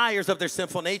and desires of their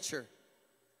sinful nature.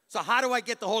 So how do I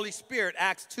get the Holy Spirit?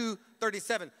 Acts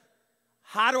 2:37.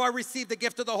 How do I receive the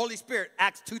gift of the Holy Spirit?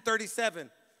 Acts 2:37.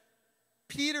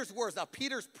 Peter's words. Now,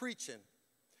 Peter's preaching.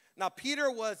 Now, Peter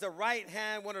was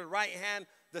one of the right-hand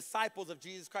disciples of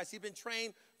Jesus Christ. He'd been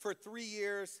trained for 3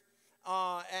 years,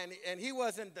 and he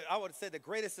wasn't, I would say, the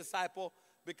greatest disciple,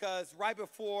 because right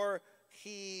before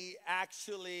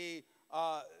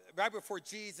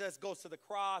Jesus goes to the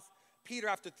cross, Peter,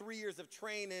 after 3 years of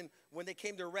training, when they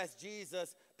came to arrest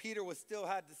Jesus, Peter still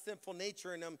had the sinful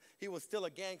nature in him. He was still a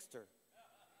gangster.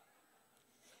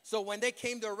 So when they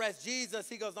came to arrest Jesus,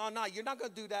 he goes, oh, no, you're not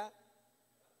going to do that.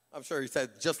 I'm sure he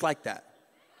said just like that.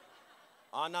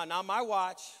 Oh, no, not my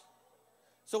watch.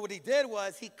 So what he did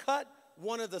was he cut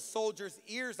one of the soldiers'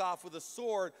 ears off with a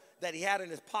sword that he had in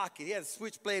his pocket. He had a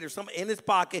switchblade or something in his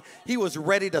pocket. He was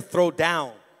ready to throw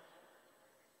down.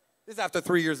 This is after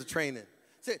 3 years of training.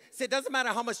 So it doesn't matter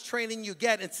how much training you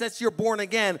get, and since you're born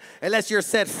again, unless you're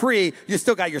set free, you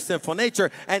still got your sinful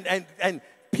nature. And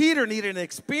Peter needed an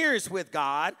experience with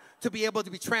God to be able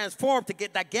to be transformed, to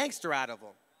get that gangster out of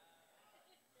him.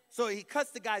 So he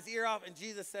cuts the guy's ear off, and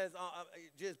Jesus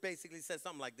basically says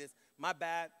something like this: my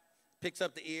bad. Picks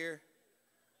up the ear,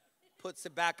 puts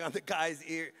it back on the guy's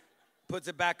ear, puts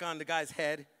it back on the guy's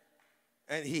head,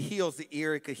 and he heals the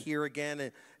ear. He could hear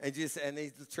again, and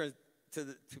he turns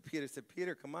to Peter and said,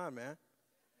 Peter, come on, man.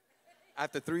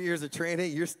 After 3 years of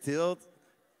training, you're still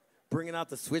bringing out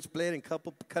the switchblade and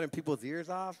cutting people's ears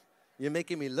off? You're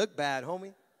making me look bad,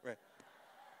 homie. Right.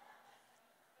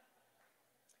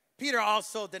 Peter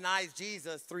also denies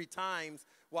Jesus 3 times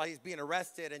while he's being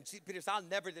arrested. And Peter said, I'll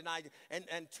never deny you.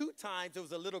 And 2 times, there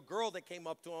was a little girl that came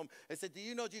up to him and said, do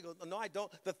you know Jesus? He goes, no, I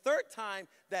don't. The 3rd time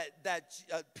that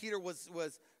Peter was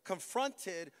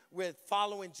confronted with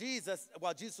following Jesus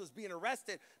while Jesus was being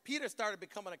arrested, Peter started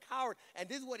becoming a coward. And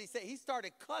this is what he said. He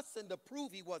started cussing to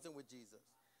prove he wasn't with Jesus.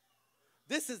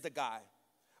 This is the guy.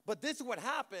 But this is what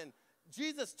happened.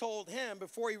 Jesus told him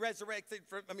after he resurrected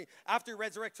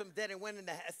from the dead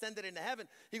and ascended into heaven,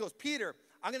 he goes, Peter,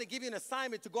 I'm going to give you an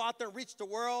assignment to go out there and reach the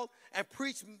world and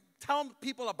preach, tell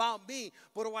people about me.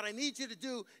 But what I need you to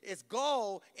do is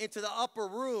go into the upper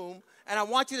room, and I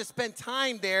want you to spend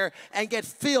time there and get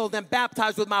filled and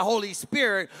baptized with my Holy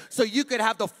Spirit so you could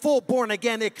have the full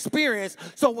born-again experience.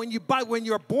 So when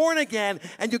you're born again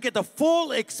and you get the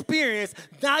full experience,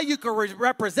 now you can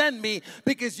represent me,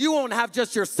 because you won't have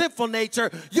just your sinful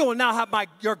nature. You will now have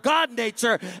your God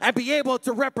nature and be able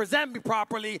to represent me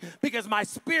properly, because my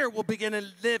spirit will begin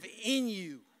to live in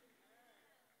you.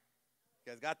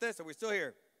 You guys got this? Are we still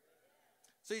here?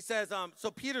 So he says,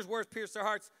 so Peter's words pierced their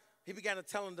hearts. He began to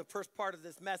tell them the first part of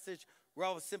this message. We're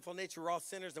all of sinful nature. We're all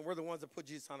sinners, and we're the ones that put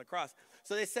Jesus on the cross.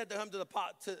 So they said to him, to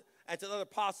the other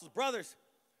apostles, brothers,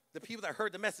 the people that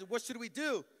heard the message, what should we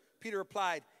do? Peter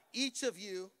replied, each of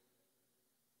you,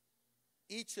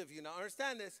 now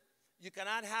understand this, you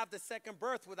cannot have the second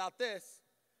birth without this.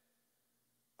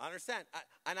 I understand.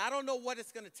 And I don't know what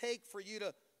it's going to take for you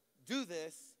to do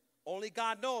this. Only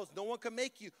God knows. No one can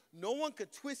make you. No one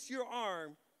could twist your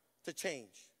arm to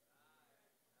change.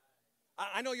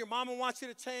 I know your mama wants you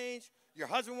to change. Your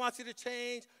husband wants you to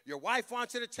change. Your wife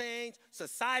wants you to change.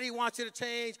 Society wants you to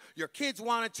change. Your kids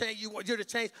want to change. You want you to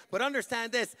change. But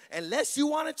understand this. Unless you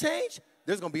want to change,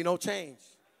 there's going to be no change.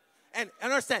 And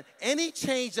understand, any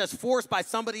change that's forced by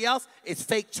somebody else is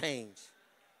fake change.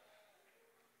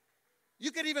 You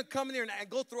could even come in here and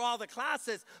go through all the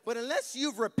classes, but unless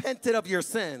you've repented of your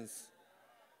sins,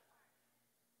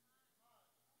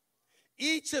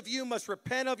 each of you must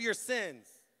repent of your sins.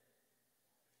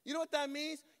 You know what that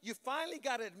means? You finally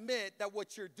got to admit that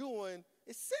what you're doing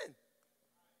is sin.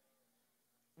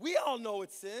 We all know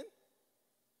it's sin.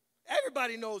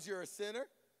 Everybody knows you're a sinner,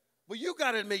 but you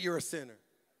got to admit you're a sinner.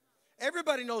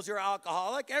 Everybody knows you're an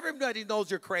alcoholic. Everybody knows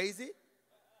you're crazy.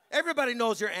 Everybody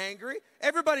knows you're angry.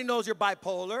 Everybody knows you're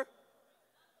bipolar.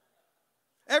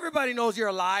 Everybody knows you're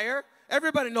a liar.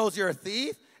 Everybody knows you're a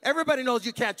thief. Everybody knows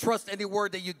you can't trust any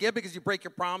word that you give because you break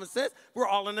your promises. We're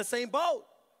all in the same boat.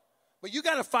 But you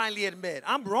got to finally admit,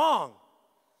 I'm wrong.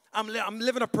 I'm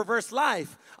living a perverse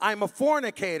life. I'm a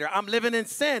fornicator. I'm living in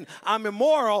sin. I'm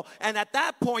immoral. And at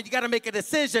that point, you got to make a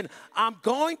decision. I'm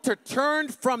going to turn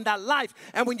from that life.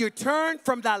 And when you turn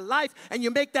from that life and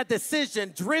you make that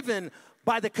decision driven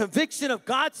by the conviction of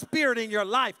God's Spirit in your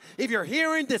life, if you're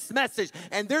hearing this message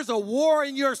and there's a war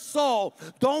in your soul,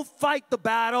 don't fight the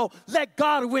battle. Let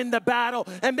God win the battle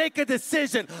and make a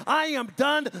decision. I am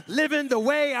done living the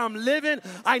way I'm living.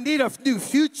 I need a new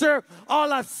future.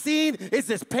 All I've seen is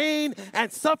this pain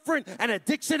and suffering and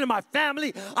addiction in my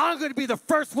family. I'm going to be the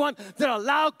first one that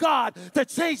allow God to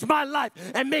change my life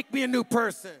and make me a new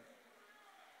person.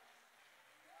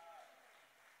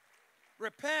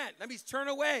 Repent. That means turn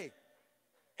away.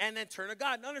 And then turn to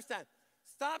God. And understand,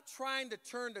 stop trying to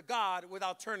turn to God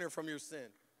without turning from your sin.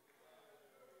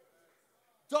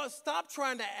 Don't stop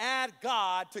trying to add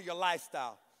God to your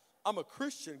lifestyle. I'm a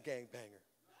Christian gangbanger.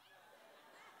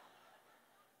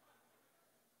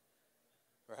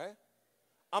 Right?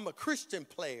 I'm a Christian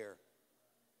player.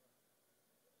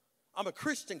 I'm a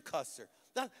Christian cusser.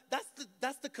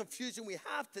 That's the confusion we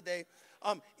have today.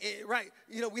 Right?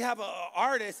 You know, we have an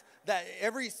artist that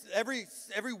every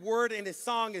word in his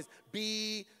song is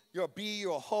you're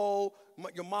a hoe,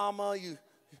 your mama, you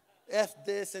F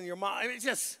this and your mom. I mean,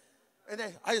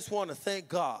 I just want to thank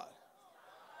God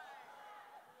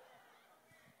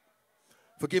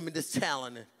for giving me this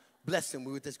talent and blessing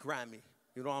me with this Grammy.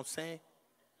 You know what I'm saying?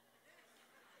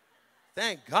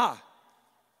 Thank God.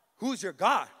 Who's your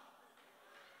God?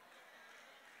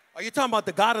 Are you talking about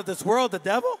the God of this world, the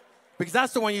devil? Because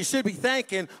that's the one you should be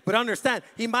thanking. But understand,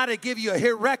 he might have given you a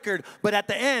hit record, but at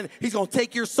the end, he's going to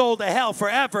take your soul to hell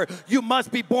forever. You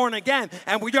must be born again.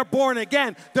 And when you're born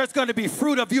again, there's going to be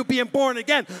fruit of you being born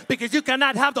again, because you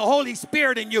cannot have the Holy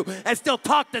Spirit in you and still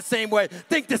talk the same way,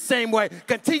 think the same way,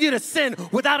 continue to sin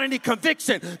without any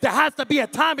conviction. There has to be a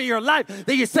time in your life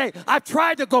that you say, I've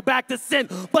tried to go back to sin,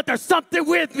 but there's something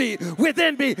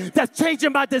within me that's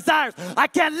changing my desires. I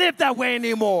can't live that way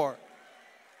anymore.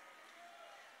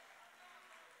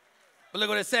 But look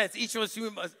what it says. Each of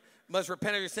you must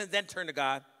repent of your sins, then turn to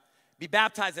God. Be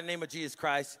baptized in the name of Jesus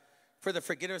Christ for the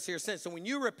forgiveness of your sins. So when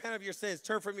you repent of your sins,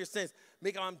 turn from your sins,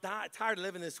 I'm tired of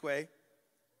living this way.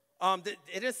 It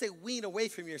doesn't say wean away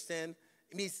from your sin.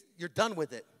 It means you're done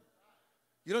with it.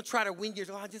 You don't try to wean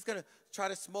yourself. I'm just going to try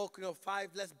to smoke 5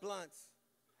 less blunts.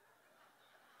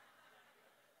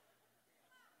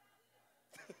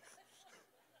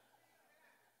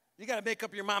 You got to make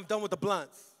up your mind, I'm done with the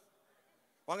blunts.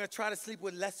 Well, I'm going to try to sleep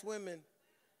with less women.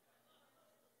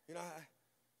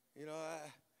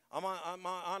 I'm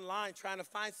online trying to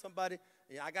find somebody.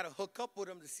 I got to hook up with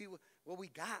them to see what we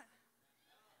got.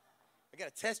 I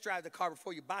got to test drive the car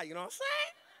before you buy. You know what I'm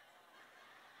saying?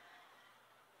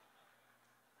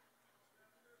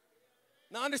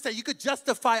 Now understand, you could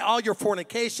justify all your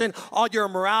fornication, all your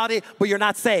immorality, but you're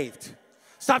not saved.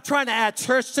 Stop trying to add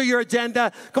church to your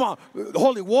agenda. Come on,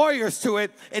 holy warriors to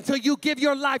it until you give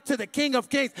your life to the King of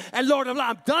Kings. And Lord,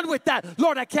 I'm done with that.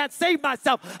 Lord, I can't save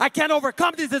myself. I can't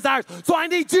overcome these desires. So I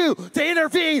need you to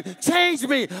intervene, change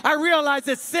me. I realize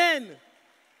it's sin.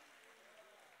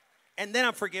 And then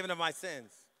I'm forgiven of my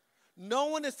sins. No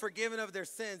one is forgiven of their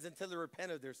sins until they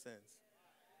repent of their sins.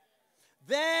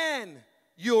 Then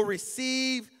you'll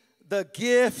receive the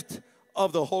gift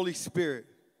of the Holy Spirit.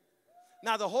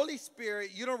 Now, the Holy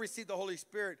Spirit, you don't receive the Holy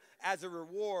Spirit as a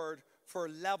reward for a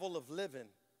level of living.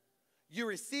 You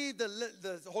receive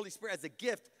the Holy Spirit as a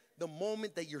gift the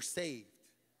moment that you're saved,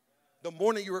 the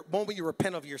moment you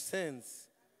repent of your sins.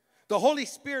 The Holy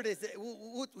Spirit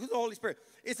who's the Holy Spirit?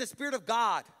 It's the Spirit of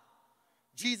God,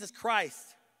 Jesus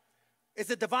Christ. It's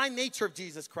the divine nature of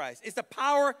Jesus Christ. It's the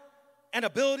power and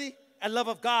ability and love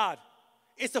of God.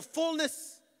 It's the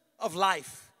fullness of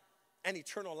life and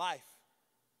eternal life.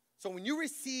 So when you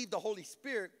receive the Holy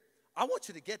Spirit, I want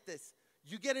you to get this.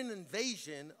 You get an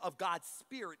invasion of God's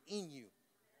Spirit in you.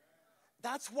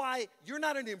 That's why you're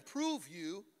not an improved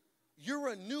you. You're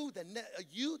a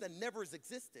you that never has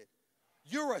existed.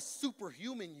 You're a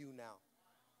superhuman you now.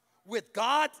 With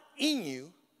God in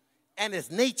you and His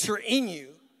nature in you,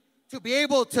 to be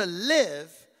able to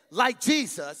live like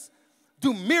Jesus,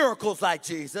 do miracles like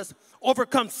Jesus,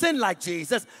 overcome sin like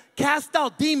Jesus, cast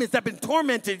out demons that have been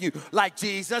tormenting you like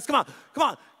Jesus. Come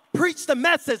on. Preach the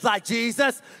message like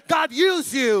Jesus. God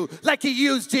used you like He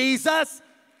used Jesus.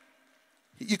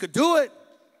 You could do it,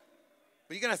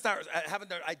 but you're going to start having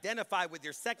to identify with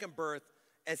your second birth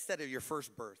instead of your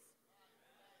first birth.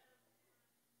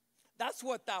 That's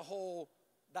what that whole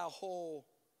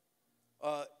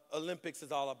Olympics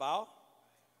is all about.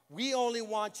 We only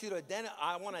want you to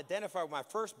I want to identify with my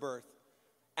first birth.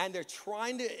 And they're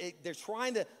trying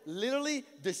to literally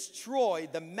destroy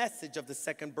the message of the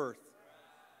second birth.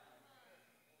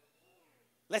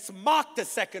 Let's mock the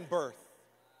second birth.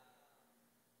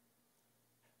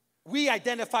 We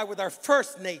identify with our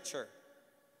first nature.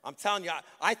 I'm telling you,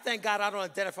 I thank God I don't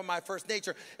identify with my first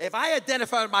nature. If I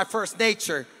identify with my first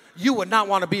nature, you would not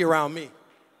want to be around me.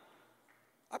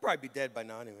 I'd probably be dead by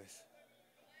now anyways.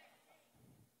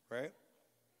 Right?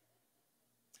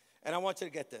 And I want you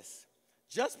to get this.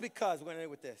 Just because, we're going to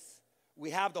end with this, we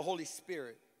have the Holy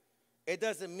Spirit, it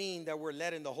doesn't mean that we're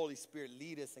letting the Holy Spirit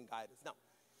lead us and guide us. Now,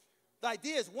 the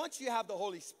idea is once you have the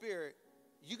Holy Spirit,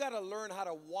 you got to learn how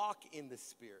to walk in the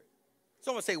Spirit.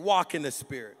 Someone say, walk in the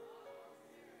Spirit.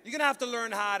 You're going to have to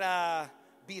learn how to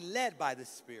be led by the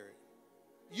Spirit.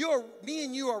 Me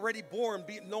and you are already born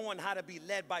knowing how to be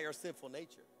led by our sinful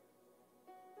nature.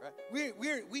 Right?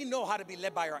 We know how to be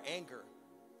led by our anger.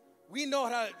 We know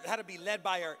how to be led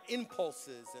by our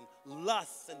impulses and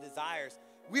lusts and desires.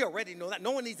 We already know that.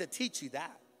 No one needs to teach you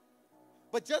that.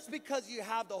 But just because you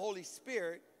have the Holy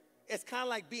Spirit, it's kind of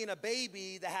like being a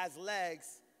baby that has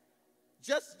legs.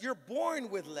 You're born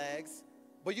with legs,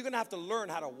 but you're going to have to learn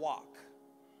how to walk.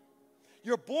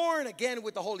 You're born again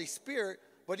with the Holy Spirit,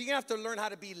 but you're going to have to learn how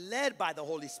to be led by the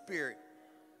Holy Spirit.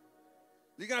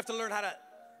 You're going to have to learn how to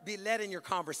be led in your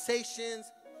conversations,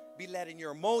 be led in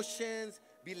your emotions,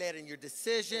 be led in your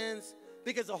decisions,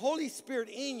 because the Holy Spirit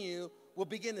in you will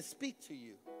begin to speak to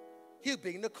you. He'll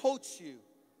begin to coach you.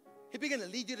 He'll begin to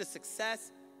lead you to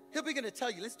success. He'll begin to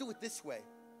tell you, let's do it this way,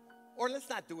 or let's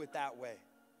not do it that way.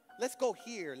 Let's go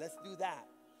here. Let's do that.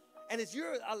 And as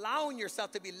you're allowing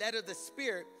yourself to be led of the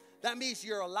Spirit, that means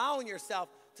you're allowing yourself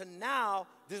to now,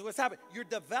 this is what's happening. You're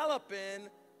developing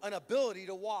an ability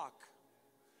to walk.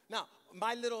 Now,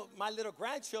 my little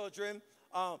grandchildren,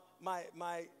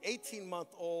 my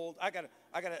 18-month-old, I got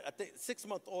a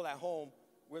 6-month-old at home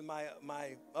with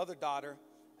my other daughter,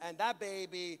 and that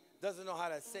baby doesn't know how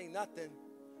to say nothing,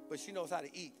 but she knows how to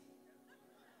eat.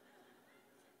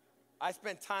 I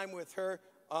spent time with her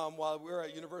while we were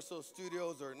at Universal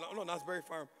Studios, or no, Knott's Berry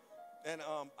Farm, and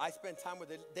I spent time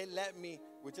with her. They let me,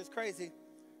 which is crazy,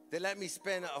 they let me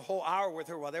spend a whole hour with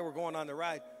her while they were going on the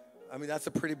ride. I mean, that's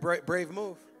a pretty brave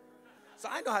move. So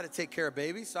I know how to take care of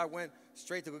babies, so I went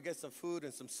straight to go get some food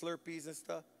and some Slurpees and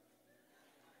stuff.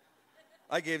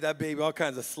 I gave that baby all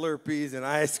kinds of Slurpees and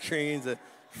ice creams and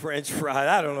French fries.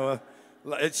 I don't know.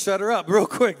 It shut her up real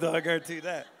quick, though, I guarantee you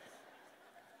that.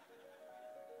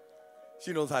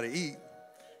 She knows how to eat.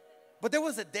 But there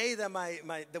was a day that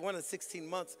the one of 16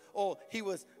 months old, he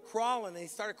was crawling, and he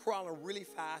started crawling really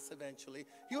fast eventually.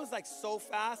 He was like so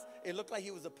fast, it looked like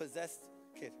he was a possessed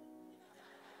kid.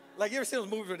 Like, you ever seen those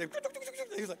movies where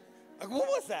he was like, what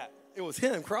was that? It was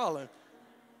him crawling.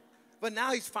 But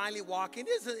now he's finally walking.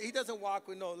 He doesn't walk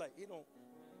with no, like,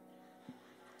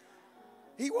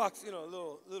 he walks, a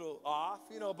little off,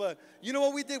 But you know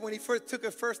what we did when he first took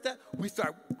his first step? We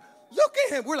started, look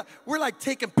at him. We're like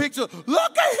taking pictures.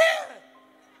 Look at him.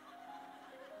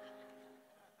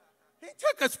 He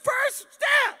took his first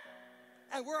step.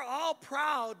 And we're all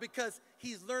proud because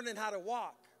he's learning how to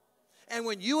walk. And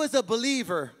when you as a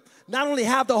believer not only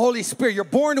have the Holy Spirit, you're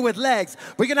born with legs,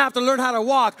 but you're going to have to learn how to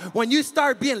walk. When you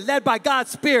start being led by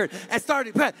God's Spirit and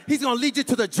He's going to lead you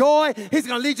to the joy. He's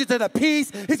going to lead you to the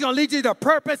peace. He's going to lead you to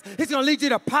purpose. He's going to lead you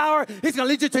to power. He's going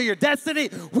to lead you to your destiny.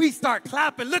 We start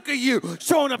clapping. Look at you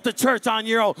showing up to church on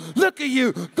your own. Look at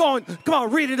you come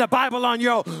on, reading the Bible on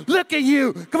your own. Look at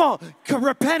you, come on,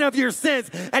 repent of your sins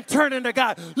and turn into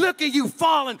God. Look at you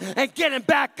falling and getting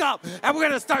back up. And we're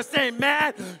going to start saying,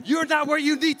 man, you're not where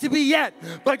you need to be yet,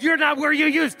 but you're not where you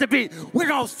used to be. We're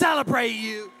going to celebrate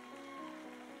you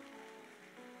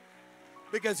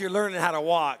because you're learning how to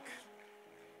walk.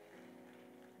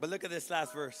 But look at this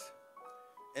last verse.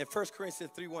 In 1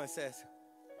 Corinthians 3:1 says,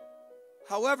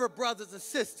 however, brothers and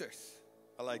sisters,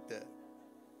 I like that,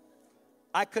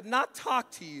 I could not talk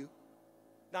to you.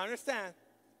 Now understand,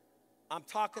 I'm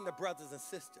talking to brothers and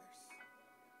sisters.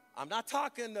 I'm not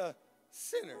talking to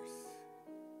sinners.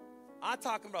 I'm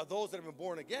talking about those that have been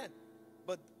born again.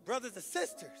 But brothers and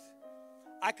sisters,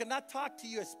 I cannot talk to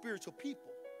you as spiritual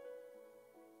people.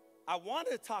 I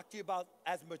wanted to talk to you about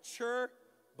as mature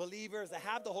believers that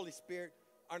have the Holy Spirit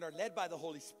and are led by the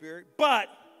Holy Spirit, but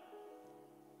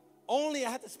I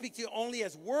have to speak to you only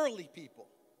as worldly people.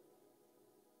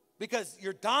 Because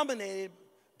you're dominated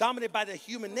by the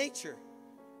human nature,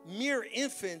 mere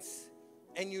infants,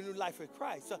 and your new life with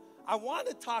Christ. So I want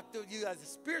to talk to you as a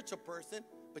spiritual person,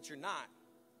 but you're not.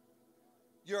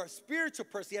 You're a spiritual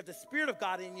person. You have the Spirit of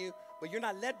God in you, but you're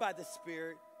not led by the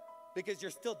Spirit. because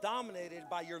you're still dominated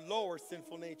by your lower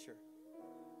sinful nature.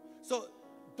 So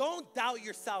don't doubt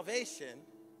your salvation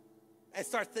and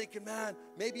start thinking, man,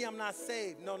 maybe I'm not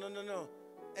saved. No.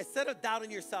 Instead of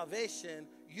doubting your salvation,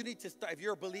 you need to start, if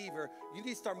you're a believer, you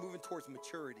need to start moving towards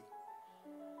maturity.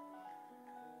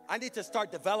 I need to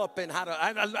start developing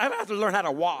I have to learn how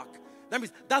to walk. That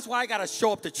means that's why I got to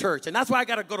show up to church. And that's why I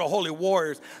got to go to Holy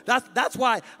Warriors. That's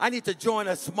why I need to join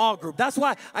a small group. That's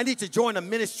why I need to join a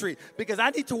ministry. Because I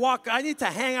need to walk. I need to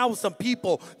hang out with some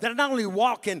people that are not only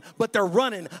walking, but they're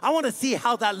running. I want to see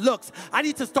how that looks. I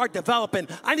need to start developing.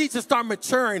 I need to start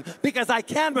maturing because I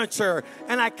can mature.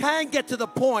 And I can get to the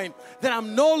point that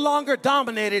I'm no longer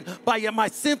dominated by my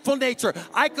sinful nature.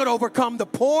 I could overcome the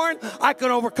porn. I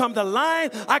could overcome the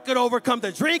lying. I could overcome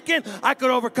the drinking. I could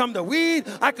overcome the weed.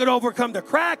 I could overcome the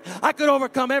crack. I could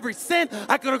overcome every sin.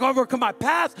 I could overcome my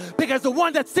past because the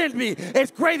one that sent me is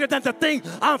greater than the thing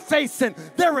I'm facing.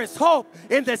 There is hope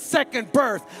in the second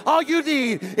birth. All you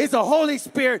need is the Holy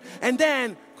Spirit and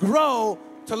then grow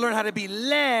to learn how to be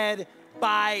led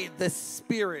by the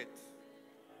Spirit.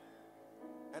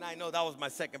 And I know that was my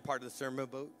second part of the sermon,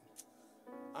 but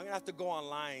I'm going to have to go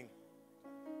online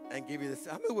and give you this.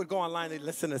 How many would go online and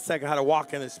listen in a second how to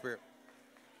walk in the Spirit?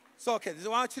 So, okay, this is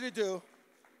what I want you to do.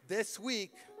 This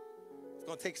week, it's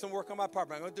going to take some work on my part,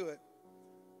 but I'm going to do it.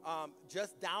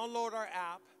 Just download our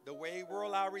app, the Way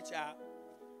World Outreach app,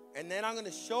 and then I'm going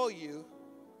to show you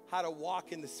how to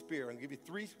walk in the Spirit. I'm going to give you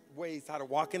 3 ways how to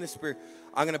walk in the Spirit.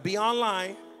 I'm going to be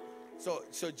online, so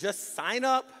just sign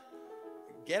up,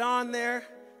 get on there.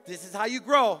 This is how you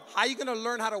grow. How are you going to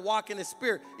learn how to walk in the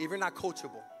Spirit if you're not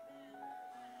coachable?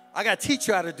 I got to teach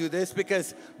you how to do this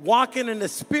because walking in the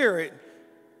Spirit,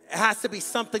 it has to be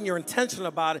something you're intentional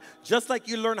about it. Just like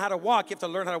you learn how to walk, you have to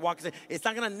learn how to walk. It's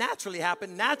not going to naturally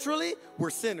happen. Naturally, we're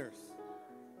sinners.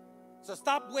 So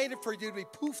stop waiting for you to be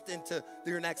poofed into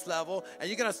your next level. And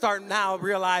you're going to start now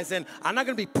realizing, I'm not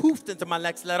going to be poofed into my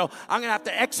next level. I'm going to have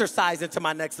to exercise into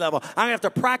my next level. I'm going to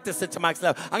have to practice into my next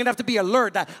level. I'm going to have to be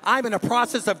alert that I'm in a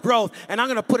process of growth. And I'm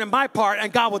going to put in my part,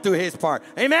 and God will do his part.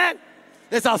 Amen?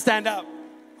 Let's all stand up.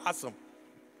 Awesome.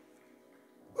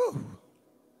 Whew.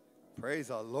 Praise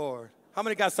the Lord. How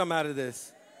many got something out of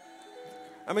this?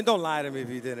 I mean, don't lie to me if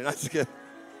you didn't. I'm just kidding.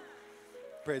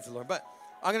 Praise the Lord. But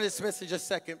I'm going to dismiss in just a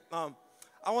second. I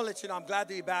want to let you know I'm glad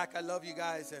to be back. I love you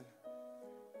guys.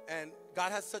 And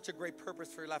God has such a great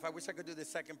purpose for your life. I wish I could do the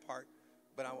second part,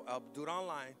 but I'll do it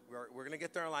online. We're going to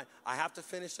get there online. I have to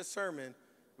finish the sermon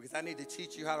because I need to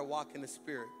teach you how to walk in the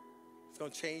Spirit. It's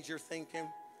going to change your thinking.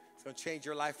 It's going to change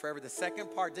your life forever. The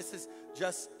second part, this is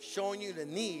just showing you the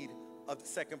need of the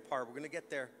second part. We're going to get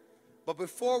there. But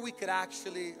before we could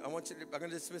actually, I'm going to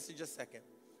dismiss in just a second.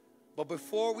 But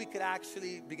before we could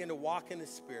actually begin to walk in the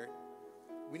Spirit,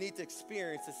 we need to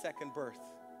experience the second birth.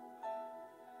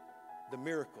 The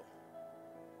miracle.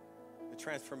 The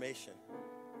transformation.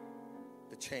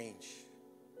 The change.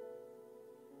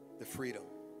 The freedom.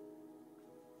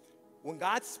 When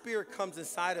God's Spirit comes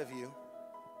inside of you,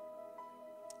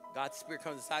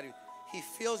 he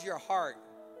fills your heart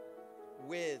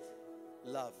with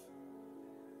love.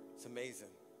 It's amazing.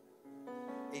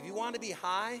 If you want to be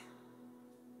high,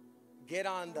 get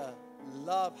on the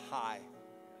love high.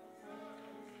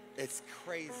 It's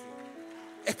crazy.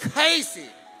 It's crazy.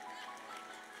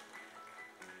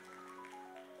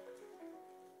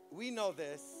 We know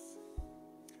this.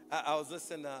 I was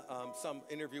listening to some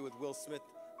interview with Will Smith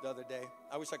the other day.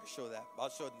 I wish I could show that. I'll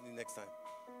show it to you next time.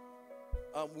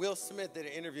 Will Smith did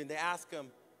an interview, and they asked him,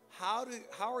 how do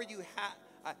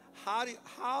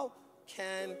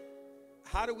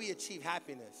we achieve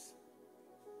happiness?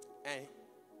 And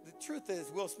the truth is,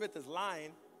 Will Smith is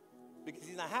lying because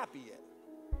he's not happy yet,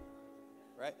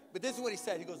 right? But this is what he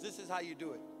said. He goes, this is how you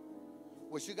do it.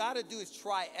 What you got to do is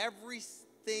try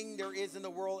everything there is in the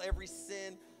world, every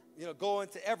sin, go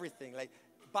into everything. Like,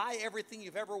 buy everything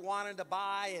you've ever wanted to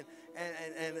buy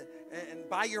and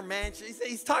buy your mansion.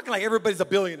 He's talking like everybody's a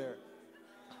billionaire.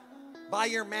 Buy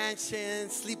your mansion,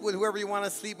 sleep with whoever you want to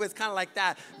sleep with. It's kind of like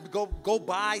that. Go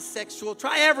bisexual.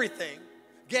 Try everything.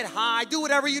 Get high. Do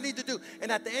whatever you need to do. And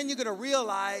at the end, you're going to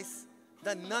realize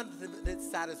that none of it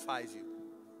satisfies you.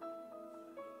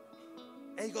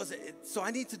 And he goes, so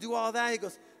I need to do all that? He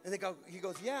goes,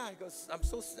 yeah. He goes,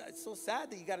 it's so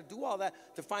sad that you got to do all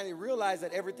that to finally realize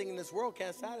that everything in this world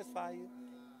can't satisfy you.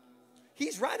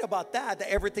 He's right about that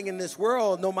everything in this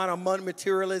world, no matter money,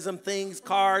 materialism, things,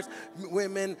 cars,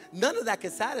 women, none of that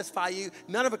can satisfy you.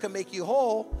 None of it can make you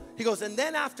whole. He goes, and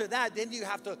then after that, then you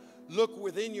have to look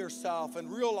within yourself and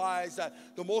realize that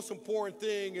the most important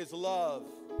thing is love.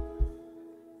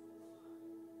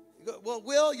 You go, well,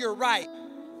 Will, you're right.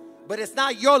 But it's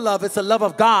not your love, it's the love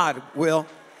of God, Will.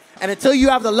 And until you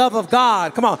have the love of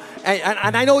God, come on.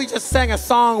 And I know he just sang a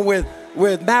song with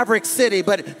Maverick City,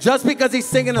 but just because he's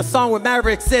singing a song with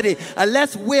Maverick City,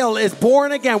 unless Will is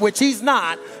born again, which he's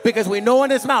not, because we know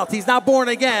in his mouth he's not born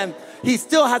again, he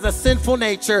still has a sinful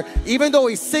nature. Even though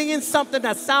he's singing something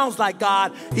that sounds like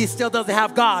God, he still doesn't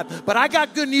have God. But I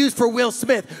got good news for Will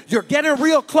Smith. You're getting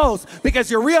real close because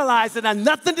you're realizing that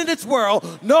nothing in this world,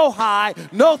 no high,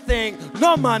 no thing,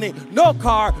 no money, no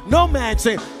car, no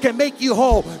mansion can make you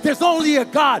whole. There's only a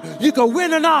God. You can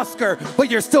win an Oscar, but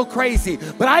you're still crazy.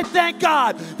 But I thank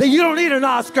God that you don't need an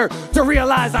Oscar to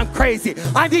realize I'm crazy.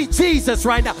 I need Jesus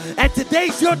right now. And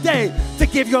today's your day to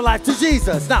give your life to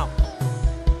Jesus. Now,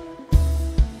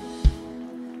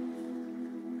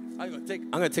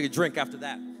 I'm gonna take a drink after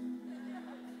that.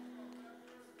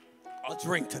 I'll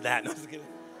drink to that. No, just kidding.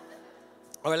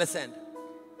 All right, let's end.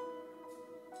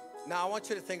 Now I want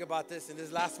you to think about this in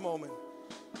this last moment.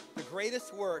 The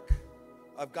greatest work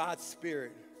of God's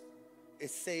Spirit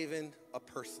is saving a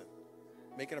person,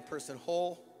 making a person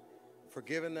whole,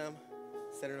 forgiving them,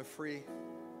 setting them free,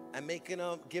 and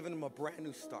giving them a brand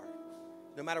new start.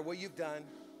 No matter what you've done,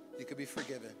 you could be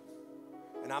forgiven.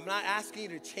 And I'm not asking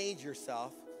you to change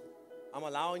yourself. I'm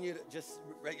allowing you to just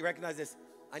recognize this.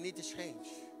 I need to change.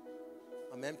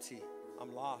 I'm empty.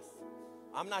 I'm lost.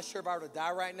 I'm not sure if I were to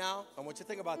die right now. I want you to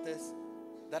think about this,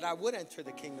 that I would enter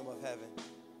the kingdom of heaven.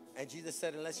 And Jesus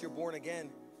said, unless you're born again,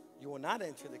 you will not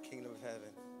enter the kingdom of heaven.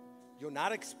 You'll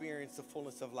not experience the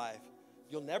fullness of life.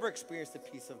 You'll never experience the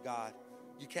peace of God.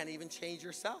 You can't even change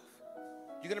yourself.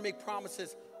 You're going to make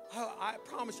promises. Oh, I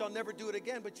promise you I'll never do it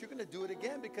again, but you're going to do it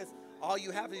again because all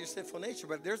you have is your sinful nature.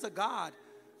 But there's a God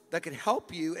that could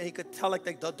help you, and he could tell like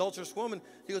the adulterous woman,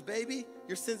 he goes, baby,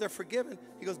 your sins are forgiven.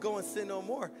 He goes, go and sin no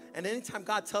more. And anytime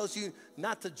God tells you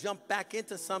not to jump back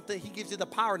into something, he gives you the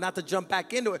power not to jump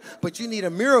back into it. But you need a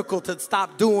miracle to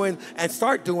stop doing and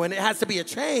start doing. It has to be a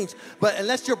change. But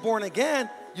unless you're born again,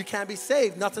 you can't be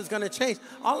saved. Nothing's going to change.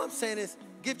 All I'm saying is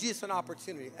give Jesus an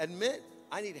opportunity. Admit,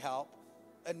 I need help.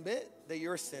 Admit that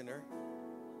you're a sinner.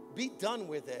 Be done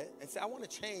with it and say, I want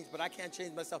to change, but I can't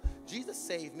change myself. Jesus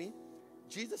saved me.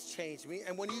 Jesus changed me.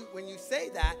 And when you say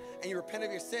that and you repent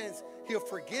of your sins, he'll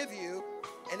forgive you,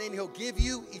 and then he'll give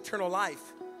you eternal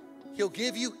life. He'll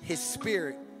give you his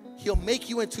Spirit. He'll make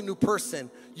you into a new person.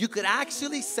 You could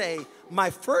actually say, my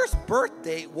first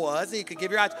birthday was, and you could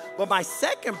give your eyes, but my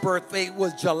second birthday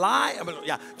was July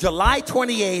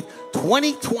 28th,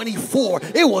 2024.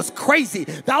 It was crazy.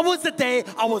 That was the day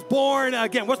I was born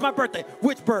again. What's my birthday?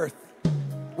 Which birth?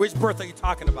 Which birth are you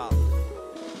talking about?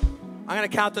 I'm going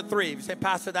to count to 3. If you say,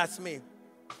 Pastor, that's me.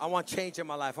 I want change in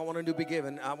my life. I want a new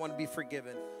beginning. I want to be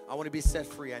forgiven. I want to be set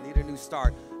free. I need a new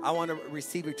start. I want to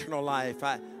receive eternal life.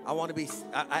 I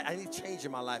need change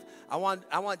in my life. I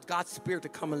want God's Spirit to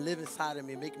come and live inside of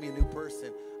me, make me a new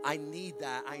person. I need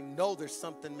that. I know there's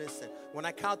something missing. When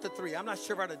I count to 3, I'm not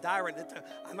sure if I were to die right now.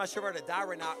 I'm not sure if I were to die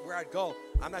right now where I'd go.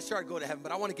 I'm not sure I'd go to heaven,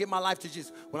 but I want to give my life to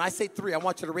Jesus. When I say 3, I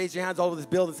want you to raise your hands all over this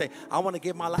building and say, I want to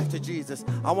give my life to Jesus.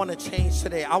 I want to change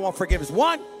today. I want forgiveness.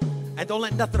 1, and don't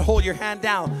let nothing hold your hand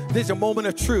down. There's a moment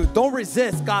of truth. Don't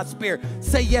resist God's Spirit.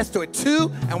 Say yes to it.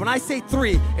 2, and when I say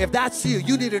 3, if that's you,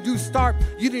 you need a new start,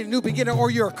 you need a new beginning,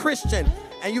 or you're a Christian,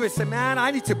 and you would say, man, I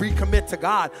need to recommit to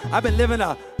God. I've been living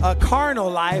a carnal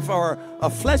life or a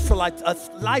fleshful life, a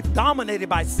life dominated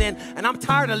by sin, and I'm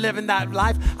tired of living that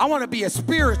life. I want to be a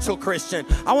spiritual Christian.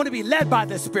 I want to be led by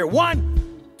the Spirit.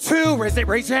 1, 2,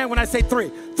 raise your hand when I say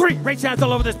 3. 3, raise your hands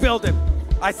all over this building.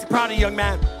 I'm proud of you, young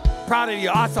man. Proud of you.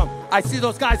 Awesome. I see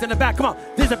those guys in the back. Come on.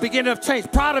 This is a beginning of change.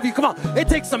 Proud of you. Come on. It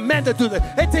takes some men to do this.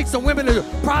 It takes some women to do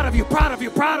it. Proud of you. Proud of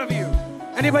you. Proud of you.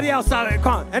 Anybody else out there?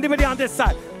 Come on. Anybody on this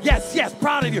side? Yes, yes.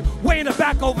 Proud of you. Way in the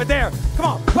back over there. Come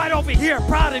on. Right over here.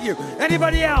 Proud of you.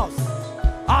 Anybody else?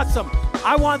 Awesome.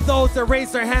 I want those that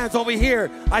raise their hands over here.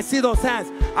 I see those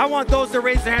hands. I want those that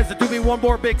raise their hands to do me one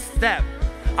more big step.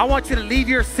 I want you to leave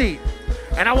your seat,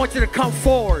 and I want you to come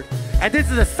forward. And this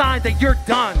is a sign that you're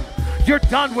done. You're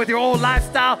done with your old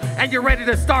lifestyle, and you're ready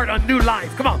to start a new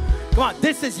life. Come on. Come on.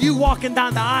 This is you walking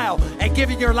down the aisle and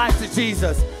giving your life to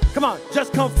Jesus. Come on.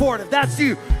 Just come forward. If that's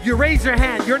you, you raise your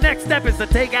hand. Your next step is to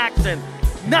take action.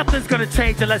 Nothing's going to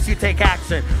change unless you take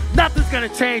action. Nothing's going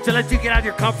to change unless you get out of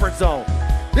your comfort zone.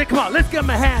 Then come on. Let's give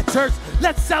them a hand, church.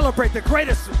 Let's celebrate the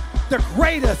greatest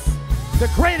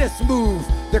move,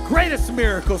 the greatest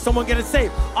miracle. Someone getting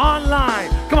saved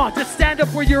online. Come on. Just stand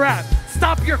up where you're at.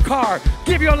 Stop your car.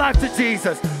 Give your life to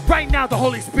Jesus. Right now, the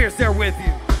Holy Spirit's there with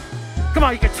you. Come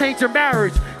on, he can change your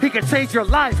marriage. He can change your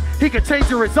life. He can change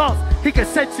your results. He can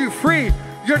set you free.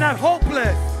 You're not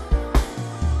hopeless.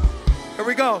 Here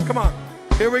we go. Come on.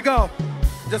 Here we go.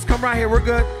 Just come right here. We're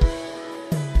good.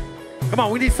 Come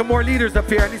on, we need some more leaders up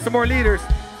here. I need some more leaders.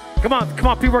 Come on, come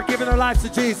on. People are giving their lives to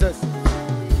Jesus.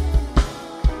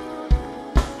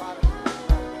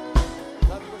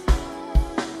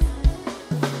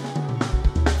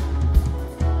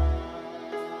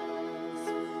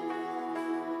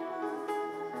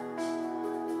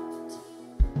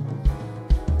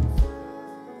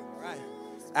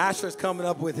 Asher's coming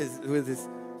up with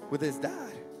his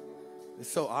dad.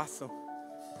 It's so awesome.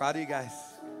 Proud of you guys.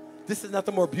 This is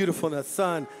nothing more beautiful than a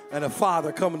son and a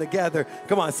father coming together.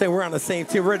 Come on, say we're on the same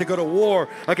team. We're ready to go to war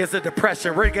against the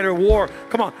depression. We're ready to get to war.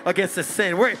 Come on, against the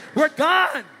sin. We're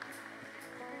done.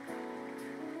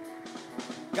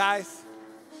 Guys,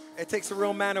 it takes a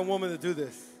real man and woman to do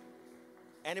this.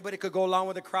 Anybody could go along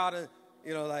with the crowd and,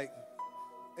 you know, like,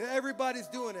 everybody's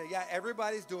doing it. Yeah,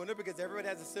 everybody's doing it because everybody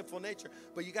has a sinful nature.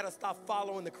 But you got to stop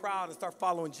following the crowd and start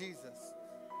following Jesus.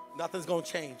 Nothing's going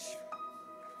to change.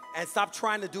 And stop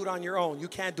trying to do it on your own. You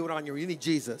can't do it on your own. You need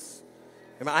Jesus.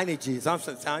 I need Jesus. I'm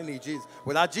saying I need Jesus.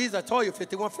 Without Jesus, I told you,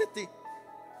 5150.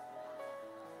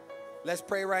 Let's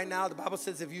pray right now. The Bible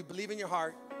says if you believe in your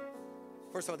heart,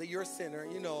 first of all, that you're a sinner,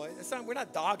 you know it. We're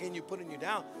not dogging you, putting you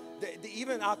down.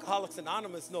 Even Alcoholics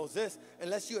Anonymous knows this.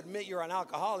 Unless you admit you're an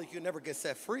alcoholic, you'll never get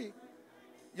set free.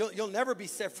 You'll never be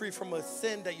set free from a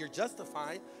sin that you're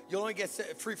justifying. You'll only get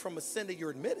set free from a sin that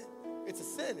you're admitting. It's a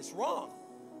sin. It's wrong.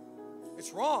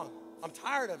 It's wrong. I'm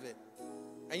tired of it.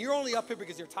 And you're only up here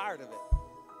because you're tired of it.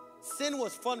 Sin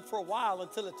was fun for a while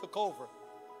until it took over.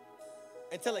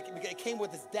 Until it came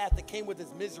with its death. It came with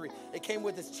its misery. It came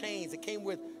with its chains. It came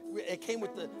with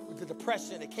the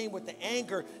depression. It came with the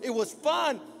anger. It was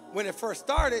fun when it first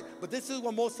started, but this is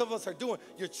what most of us are doing.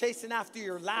 You're chasing after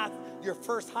your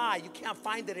first high. You can't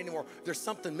find it anymore. There's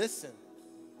something missing.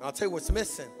 And I'll tell you what's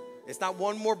missing. It's not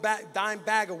one more dime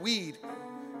bag of weed.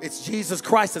 It's Jesus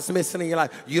Christ that's missing in your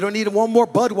life. You don't need one more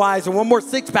Budweiser, one more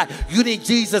six-pack. You need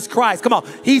Jesus Christ. Come on.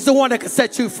 He's the one that can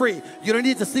set you free. You don't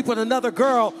need to sleep with another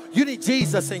girl. You need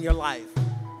Jesus in your life.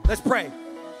 Let's pray.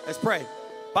 Let's pray.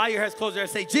 Bow your heads, close your eyes,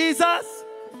 say, Jesus,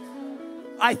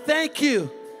 I thank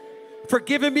you for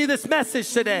giving me this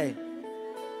message today.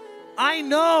 I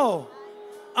know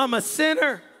I'm a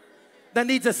sinner that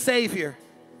needs a Savior.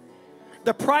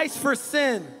 The price for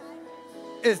sin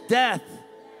is death.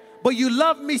 But you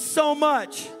love me so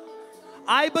much.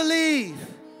 I believe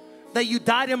that you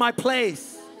died in my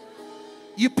place.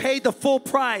 You paid the full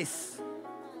price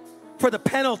for the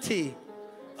penalty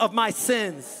of my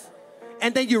sins.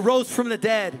 And then you rose from the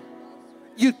dead.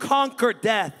 You conquered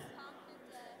death.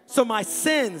 So my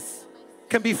sins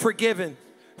can be forgiven.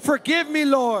 Forgive me,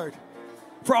 Lord,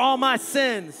 for all my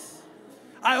sins.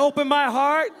 I open my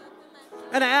heart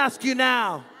and I ask you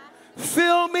now,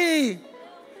 fill me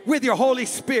with your Holy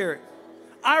Spirit.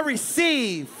 I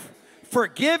receive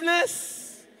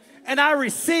forgiveness and I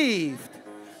received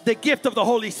the gift of the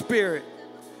Holy Spirit.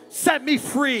 Set me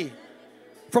free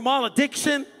from all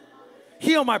addiction.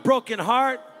 Heal my broken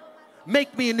heart.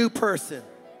 Make me a new person.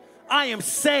 I am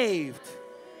saved.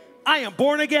 I am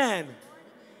born again.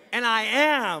 And I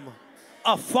am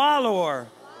a follower,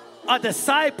 a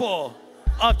disciple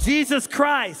of Jesus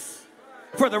Christ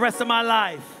for the rest of my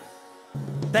life.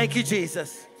 Thank you,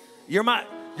 Jesus. You're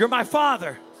my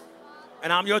Father,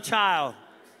 and I'm your child.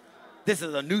 This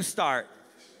is a new start.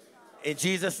 In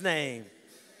Jesus' name,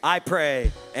 I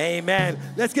pray. Amen.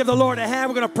 Let's give the Lord a hand.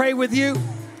 We're going to pray with you.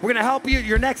 We're going to help you.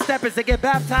 Your next step is to get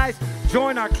baptized.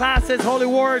 Join our classes, Holy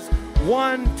Wars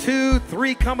 1, 2,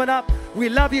 3 coming up. We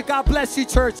love you. God bless you,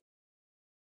 church.